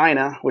in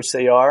China, which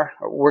they are,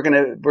 we're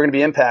gonna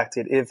be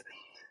impacted. If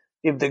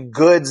the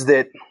goods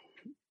that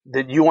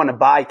you want to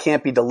buy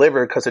can't be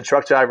delivered because the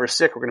truck driver is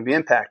sick, we're going to be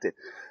impacted.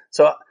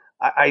 So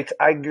I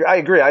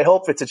agree. I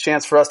hope it's a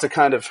chance for us to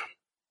kind of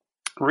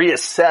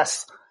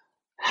reassess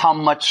how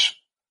much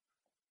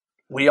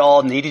we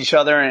all need each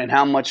other and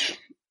how much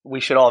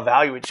we should all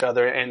value each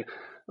other. And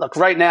look,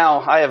 right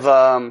now I have,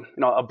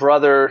 a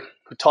brother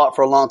who taught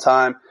for a long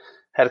time,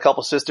 had a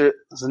couple sisters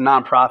in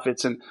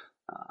nonprofits. And,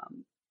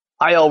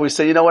 I always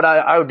say, you know what,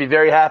 I would be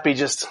very happy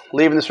just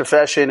leaving this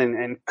profession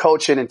and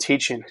coaching and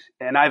teaching.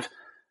 And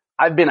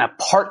I've been a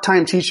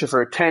part-time teacher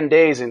for 10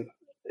 days, and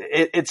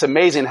it's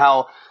amazing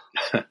how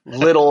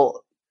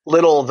little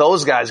little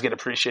those guys get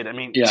appreciated. I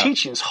mean, Yeah.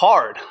 teaching's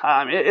hard.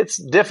 I mean, it's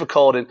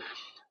difficult, and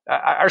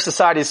our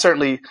society is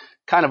certainly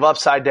kind of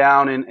upside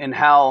down in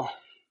how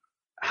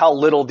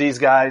little these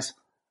guys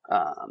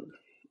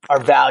are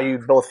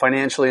valued, both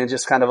financially and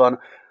just kind of on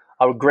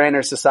a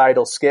grander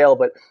societal scale.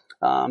 But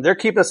they're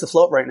keeping us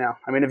afloat right now.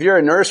 I mean, if you're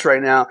a nurse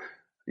right now,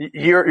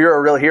 you're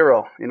a real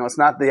hero. You know, it's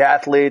not the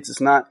athletes,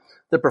 it's not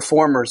the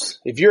performers.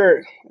 If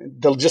you're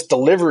just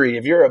delivery,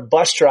 if you're a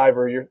bus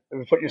driver, you're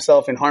putting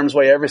yourself in harm's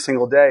way every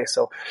single day.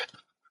 So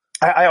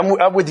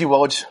I'm with you,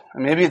 Woj.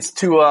 Maybe it's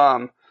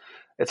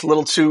it's a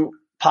little too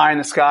pie in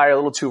the sky, a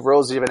little too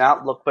rosy of an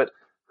outlook, but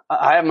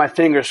I have my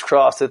fingers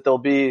crossed that there'll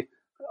be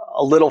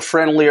a little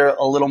friendlier,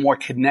 a little more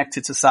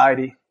connected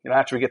society,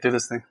 after we get through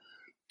this thing.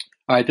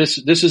 All right. This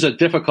is a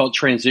difficult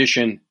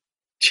transition,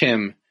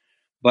 Tim,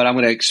 but I'm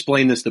going to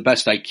explain this the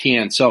best I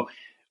can. So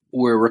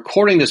we're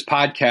recording this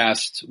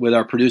podcast with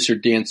our producer,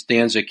 Dan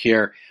Stanzik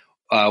here.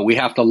 We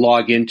have to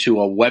log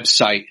into a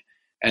website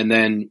and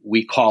then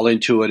we call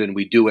into it and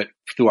we do it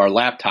through our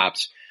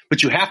laptops.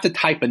 But you have to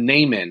type a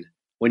name in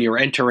when you're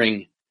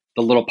entering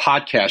the little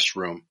podcast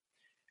room.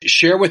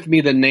 Share with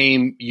me the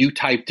name you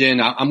typed in.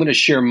 I'm going to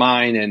share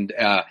mine, and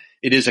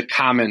it is a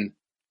common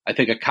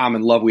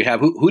love we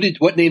have.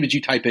 What name did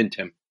you type in,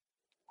 Tim?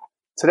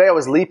 Today I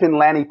was leaping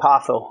Lanny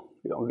Poffo,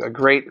 a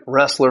great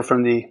wrestler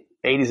from the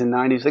 80s and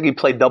 90s. I think he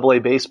played Double-A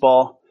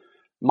baseball.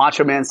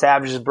 Macho Man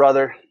Savage's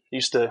brother. He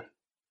used to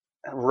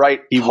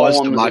write poems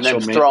and then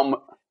throw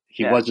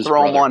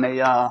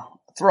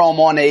him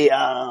on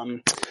a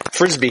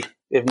frisbee,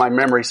 if my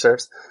memory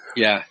serves.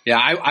 Yeah.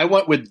 I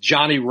went with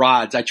Johnny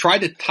Rods. I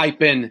tried to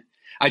type in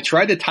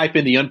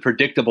the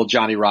unpredictable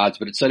Johnny Rods,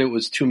 but it said it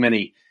was too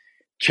many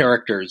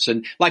characters.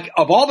 And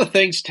of all the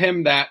things,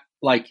 Tim, that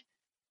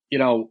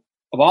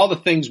of all the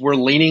things we're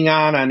leaning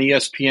on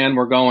ESPN,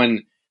 we're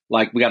going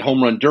we got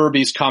home run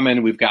derbies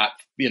coming. We've got,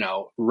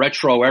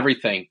 retro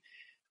everything.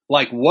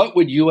 What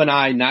would you and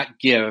I not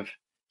give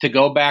to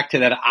go back to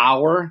that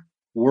hour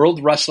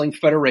World Wrestling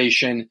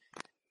Federation,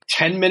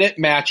 10-minute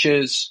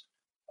matches,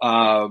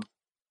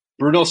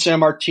 Bruno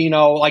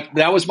Sammartino,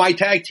 that was my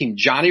tag team,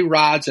 Johnny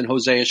Rods and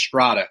Jose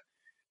Estrada.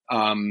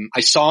 I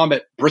saw them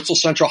at Bristol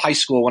Central High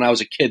School when I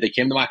was a kid. They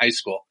came to my high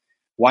school,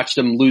 watched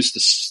them lose to,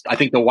 I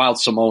think, the Wild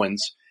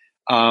Samoans.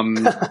 But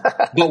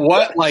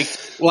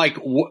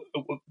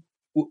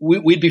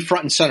we'd be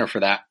front and center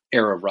for that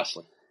era of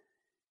wrestling.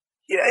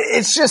 Yeah,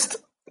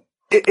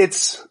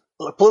 it's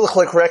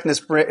political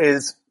correctness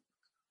is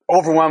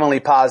overwhelmingly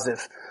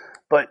positive.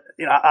 But,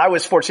 I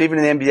was fortunate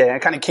even in the NBA. I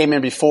kind of came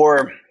in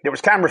before there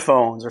was camera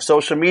phones or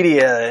social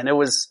media, and it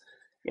was,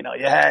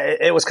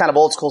 it was kind of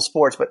old school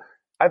sports. But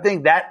I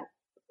think that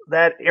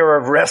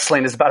era of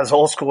wrestling is about as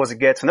old school as it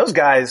gets. And those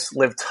guys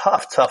live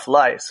tough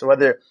lives. So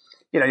whether,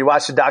 you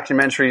watch the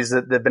documentaries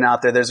that have been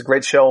out there, there's a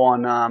great show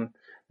on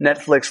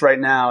Netflix right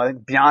now, I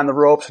think Beyond the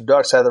Ropes,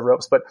 Dark Side of the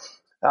Ropes. But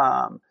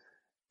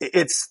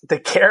it's the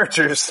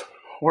characters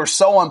were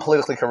so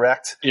unpolitically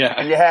correct. Yeah.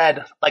 And you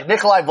had,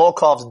 Nikolai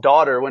Volkov's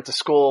daughter went to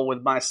school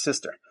with my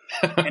sister.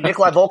 And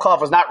Nikolai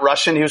Volkov was not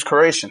Russian, he was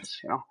Croatian,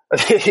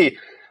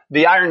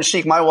 The Iron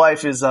Sheik, my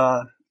wife is,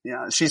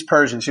 she's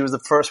Persian. She was the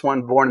first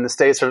one born in the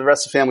States. So the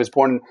rest of the family was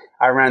born in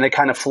Iran. They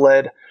kind of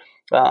fled,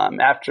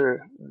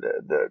 after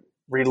the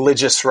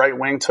religious right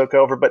wing took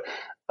over. But,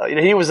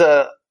 he was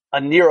a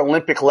near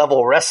Olympic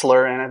level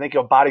wrestler and I think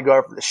a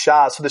bodyguard for the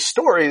Shah. So the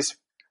stories,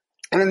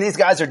 and then these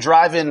guys are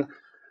driving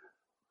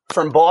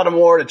from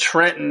Baltimore to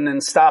Trenton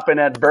and stopping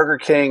at Burger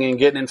King and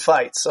getting in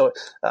fights. So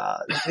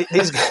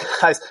these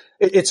guys,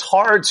 it's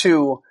hard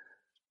to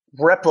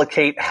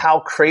replicate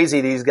how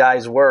crazy these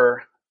guys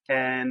were.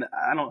 And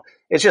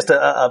it's just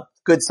a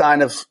good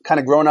sign of kind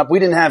of growing up. We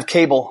didn't have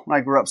cable when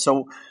I grew up.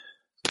 So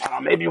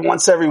maybe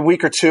once every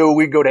week or two,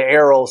 we'd go to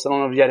Errol's. I don't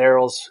know if you had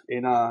Errol's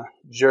in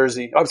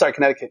Jersey. Oh, I'm sorry,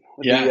 Connecticut.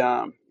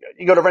 Yeah.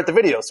 You go to rent the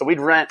video. So we'd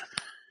rent,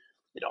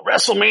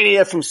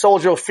 WrestleMania from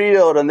Soldier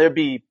Field, and there'd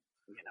be,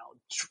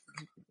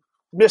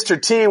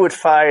 Mr. T would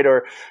fight,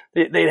 or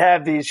they'd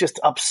have these just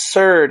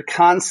absurd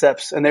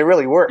concepts, and they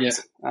really worked.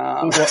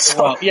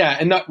 Yeah.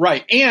 And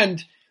right.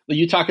 And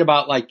you talk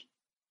about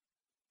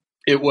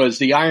it was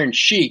the Iron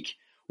Sheik,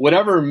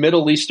 whatever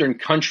Middle Eastern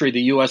country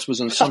the U.S. was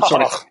in some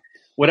sort of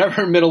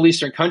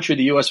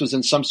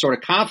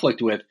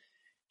conflict with,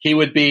 he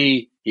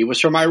was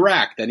from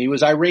Iraq, then he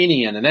was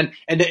Iranian, and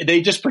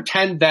they just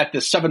pretend that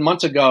the 7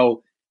 months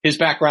ago, his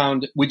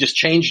background, we just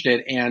changed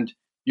it and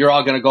you're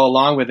all going to go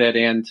along with it.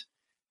 And,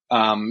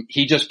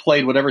 he just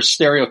played whatever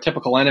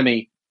stereotypical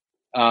enemy.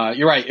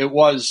 You're right. It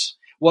was,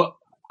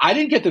 I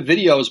didn't get the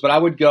videos, but I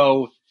would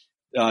go,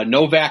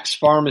 Novak's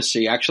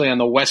Pharmacy, actually on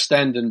the West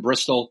End in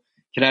Bristol,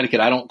 Connecticut.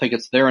 I don't think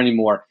it's there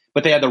anymore,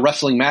 but they had the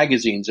wrestling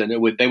magazines and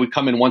they would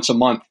come in once a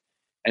month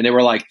and they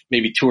were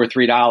maybe $2 or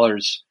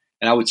 $3.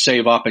 And I would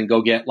save up and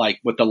go get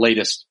what the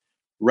latest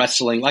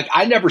wrestling,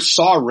 I never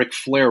saw Ric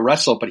Flair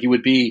wrestle, but he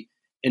would be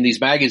in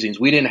these magazines.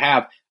 We didn't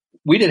have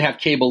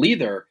cable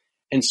either.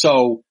 And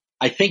so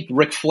I think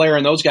Ric Flair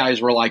and those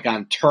guys were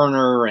on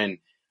Turner and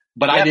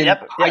but I didn't.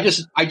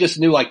 I just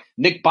knew like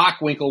Nick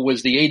Bockwinkel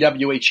was the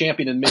AWA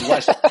champion in the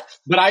Midwest,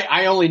 but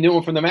I only knew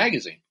him from the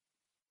magazine.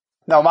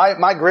 No,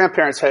 my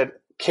grandparents had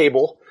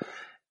cable,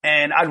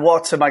 and I'd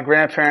walk to my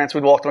grandparents.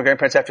 We'd walk to my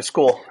grandparents after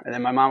school, and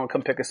then my mom would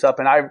come pick us up.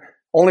 And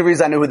only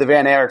reason I knew who the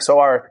Van Erichs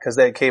are because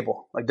they had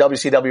cable. Like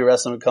WCW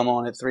wrestling would come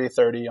on at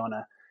 3:30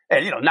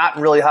 and not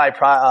really high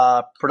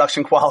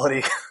production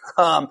quality.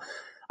 I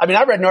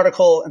read an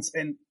article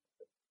and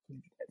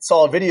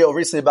saw a video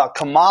recently about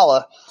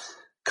Kamala.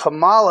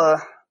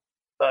 Kamala,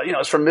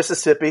 is from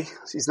Mississippi.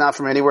 She's not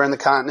from anywhere in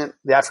the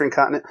African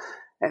continent.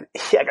 And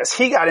I guess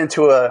he got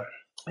into a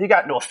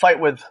fight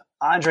with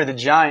Andre the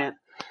Giant.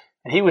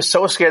 And he was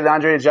so scared that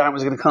Andre the Giant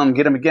was going to come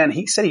get him again.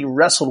 He said he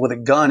wrestled with a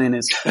gun in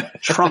his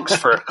trunks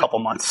for a couple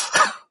months.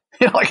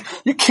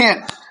 You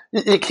can't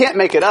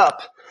make it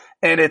up.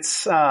 And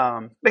it's,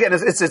 again,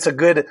 it's a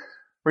good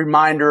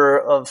reminder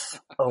of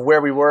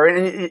where we were.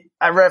 And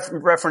I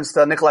referenced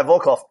Nikolai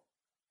Volkov.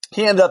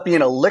 He ended up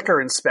being a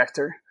liquor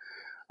inspector,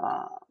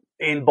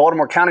 in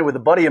Baltimore County with a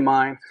buddy of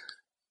mine.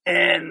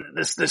 And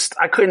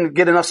I couldn't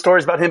get enough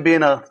stories about him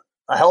being a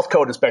health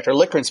code inspector, a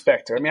liquor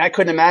inspector. I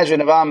could not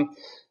imagine if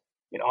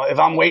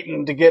I'm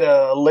waiting to get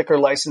a liquor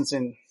license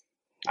in,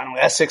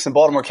 Essex and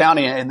Baltimore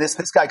County, and this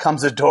guy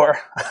comes to the door.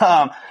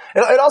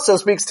 It also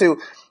speaks to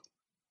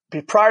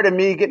prior to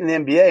me getting the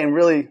MBA and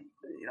really,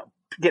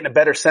 getting a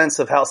better sense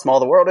of how small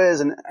the world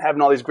is and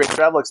having all these great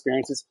travel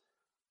experiences.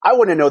 I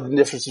wouldn't know the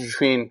difference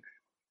between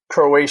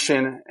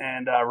Croatian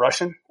and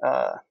Russian.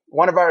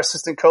 One of our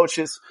assistant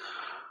coaches,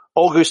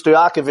 Olgu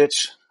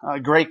Stojakovic, a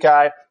great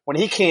guy, when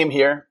he came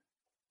here,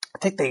 I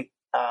think they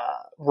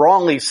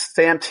wrongly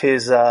stamped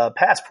his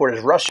passport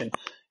as Russian,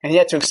 and he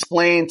had to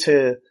explain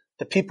to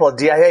the people at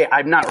DIA,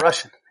 I'm not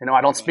Russian.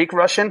 I don't speak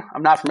Russian.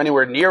 I'm not from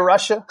anywhere near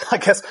Russia. I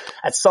guess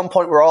at some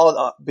point we're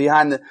all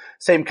behind the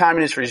same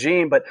communist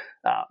regime, but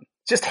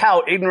just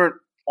how ignorant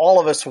all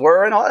of us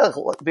were, and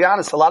to be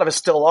honest, a lot of us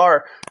still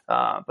are.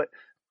 But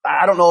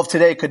I don't know if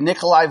today could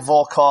Nikolai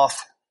Volkov,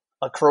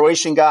 a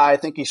Croatian guy, I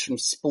think he's from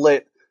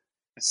Split,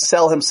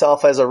 sell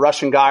himself as a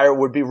Russian guy, or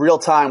would be real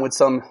time with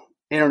some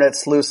internet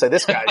sleuth say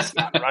this guy's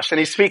not Russian,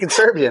 he's speaking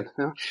Serbian.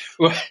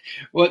 Well,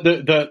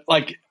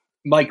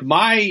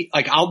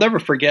 I'll never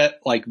forget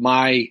wait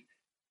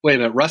a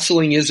minute,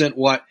 wrestling isn't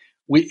what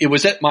it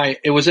was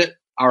at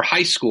our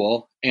high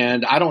school,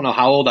 and I don't know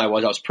how old I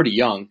was pretty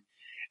young.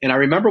 And I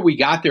remember we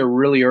got there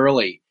really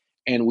early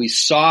and we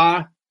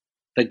saw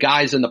the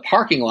guys in the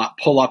parking lot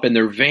pull up in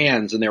their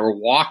vans, and they were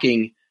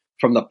walking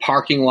from the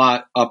parking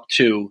lot up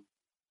to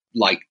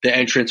the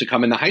entrance to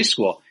come into high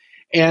school.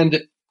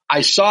 And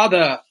I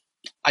saw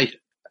I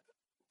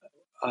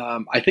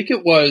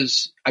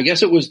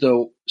guess it was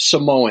the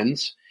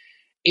Samoans,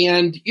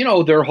 and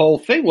their whole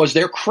thing was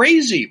they're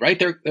crazy, right?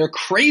 They're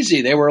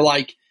crazy. They were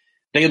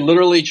they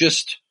literally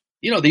just,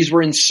 these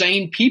were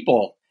insane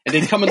people, and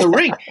they'd come in the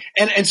ring.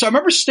 And so I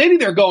remember standing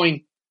there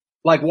going,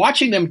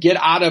 watching them get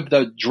out of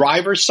the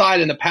driver's side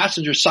and the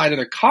passenger side of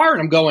their car.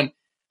 And I'm going,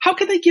 how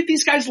can they give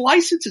these guys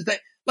licenses?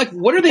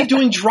 What are they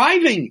doing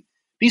driving?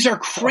 These are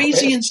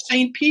crazy,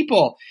 insane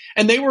people.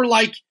 And they were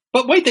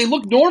but wait, they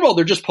look normal.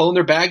 They're just pulling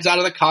their bags out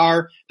of the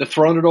car. They're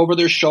throwing it over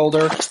their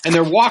shoulder, and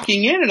they're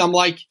walking in. And I'm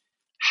like,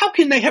 how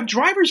can they have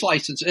driver's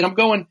license? And I'm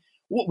going,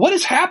 what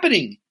is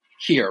happening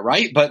here?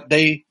 Right. But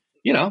they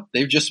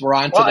just were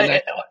on to the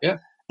next. Yeah.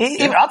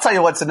 I'll tell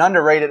you what's an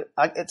underrated.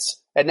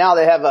 And now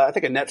they have I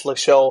think a Netflix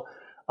show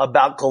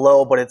about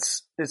Glow, but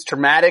it's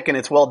dramatic and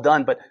it's well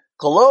done. But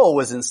Glow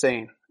was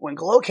insane. When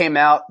Glow came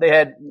out, they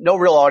had no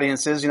real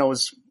audiences. It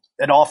was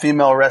an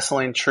all-female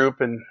wrestling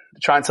troupe and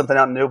trying something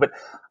out new. But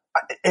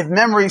if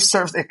memory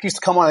serves, it used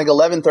to come on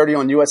 11:30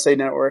 on USA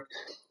Network.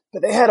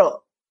 But they had a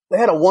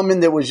woman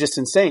that was just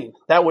insane.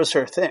 That was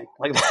her thing.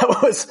 That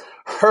was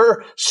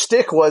her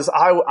shtick was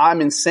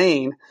I'm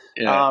insane.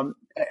 Yeah.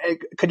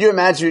 Could you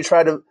imagine you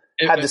try to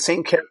have the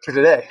same character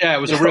today? Yeah,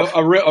 it was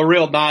a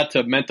real nod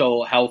to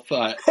mental health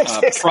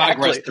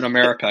progress in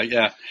America.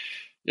 Yeah.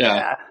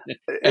 Yeah.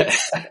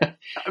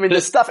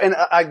 The stuff, and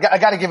I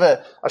got to give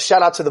a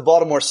shout out to the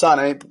Baltimore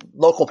Sun.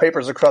 Local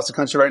papers across the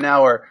country right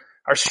now are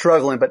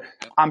struggling, but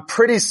I'm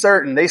pretty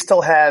certain they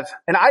still have,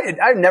 and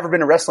I've never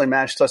been to a wrestling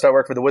match until I started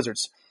working for the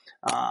Wizards.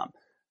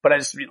 But I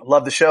just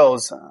love the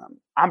shows.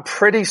 I'm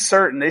pretty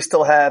certain they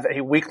still have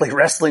a weekly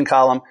wrestling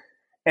column.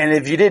 And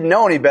if you didn't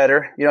know any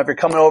better, if you're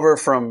coming over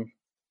from,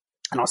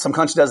 some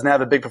country doesn't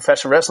have a big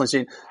professional wrestling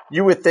scene,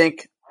 you would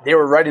think they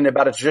were writing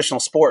about a traditional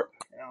sport.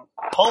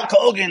 Hulk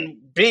Hogan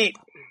beat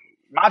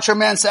Macho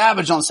Man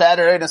Savage on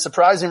Saturday in a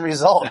surprising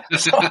result.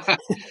 So,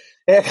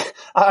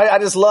 I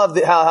just love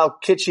how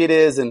kitschy it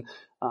is. And,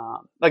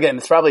 again,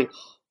 it's probably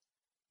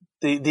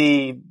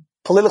the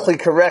politically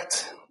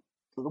correct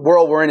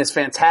world we're in is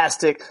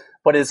fantastic,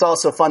 but it's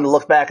also fun to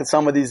look back at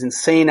some of these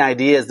insane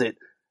ideas that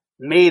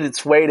made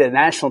its way to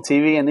national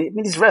TV. And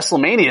these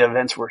WrestleMania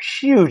events were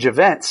huge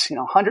events,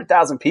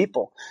 100,000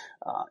 people,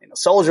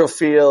 Soldier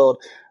Field,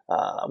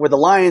 where the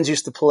Lions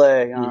used to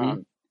play.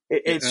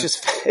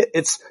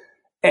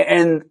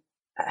 And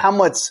how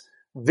much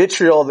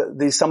vitriol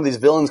that some of these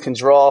villains can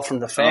draw from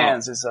the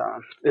fans is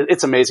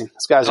it's amazing.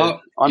 These guys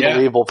are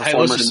unbelievable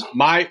performers. Hey,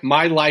 listen,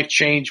 my life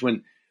changed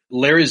when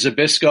Larry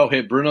Zbyszko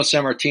hit Bruno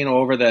Sammartino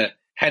over the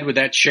head with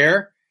that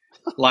chair,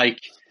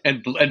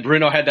 and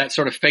Bruno had that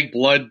sort of fake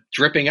blood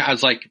dripping. I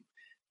was like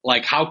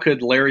how could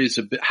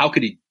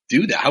he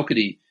do that? How could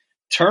he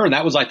turn?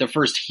 That was like the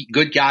first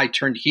good guy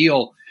turned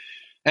heel.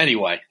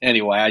 Anyway,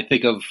 I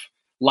think of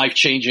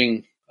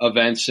life-changing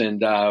events,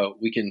 and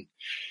we can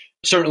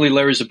certainly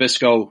Larry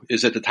Zbyszko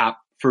is at the top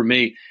for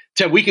me.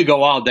 Ted, we could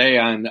go all day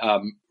on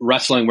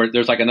wrestling, where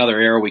there's like another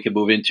era we could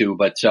move into,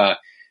 but I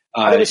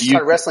think we should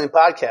start a wrestling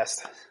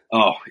podcast.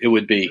 Oh, it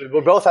would be.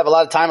 We both have a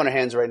lot of time on our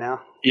hands right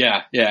now.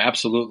 Yeah,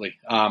 absolutely.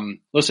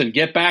 Listen,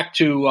 get back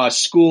to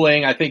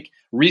schooling. I think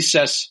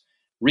recess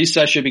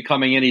should be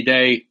coming any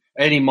day,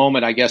 any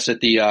moment, I guess,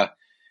 at the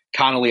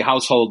Connelly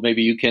household.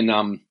 Maybe you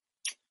can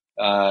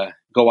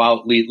go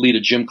out, lead a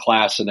gym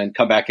class, and then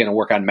come back in and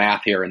work on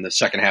math here in the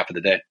second half of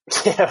the day.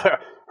 Yeah.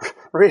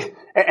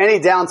 Any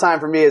downtime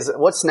for me is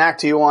what snack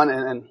do you want,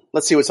 and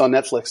let's see what's on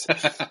Netflix.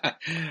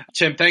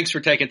 Tim, thanks for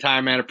taking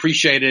time, man.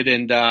 Appreciate it,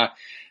 and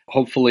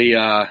hopefully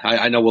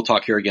I know we'll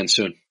talk here again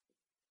soon.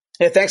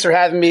 Yeah, thanks for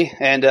having me,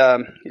 and I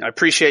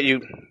appreciate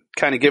you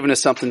kind of giving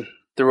us something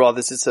through all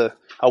this. It's a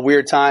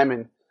weird time,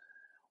 and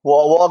we'll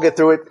all get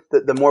through it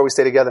the more we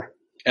stay together.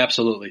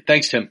 Absolutely.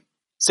 Thanks, Tim.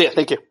 See ya.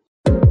 Thank you.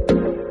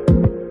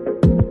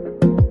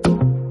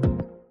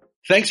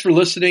 Thanks for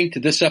listening to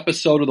this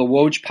episode of the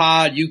Woj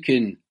Pod. You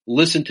can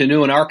listen to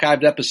new and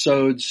archived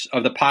episodes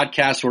of the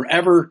podcast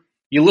wherever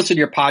you listen to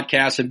your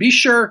podcasts, and be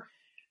sure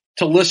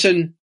to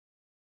listen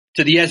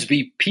to the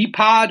SVP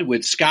Pod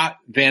with Scott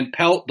Van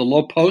Pelt, the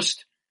Low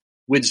Post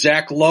with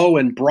Zach Lowe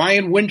and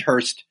Brian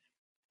Windhurst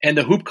and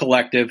the Hoop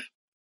Collective,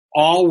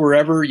 all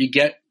wherever you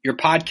get your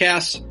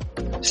podcasts.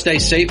 Stay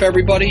safe,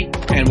 everybody,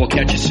 and we'll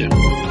catch you soon.